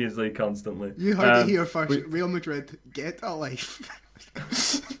Champions League constantly. You heard it here first. Real Madrid, get a life.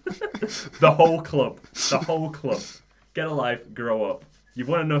 The whole club. Get a life, grow up. You've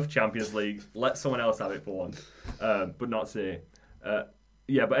won enough Champions League. Let someone else have it for once. But not City.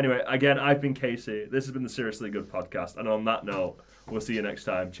 Yeah, but anyway, again, I've been Casey. This has been the Seriously Good podcast. And on that note, we'll see you next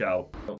time. Ciao.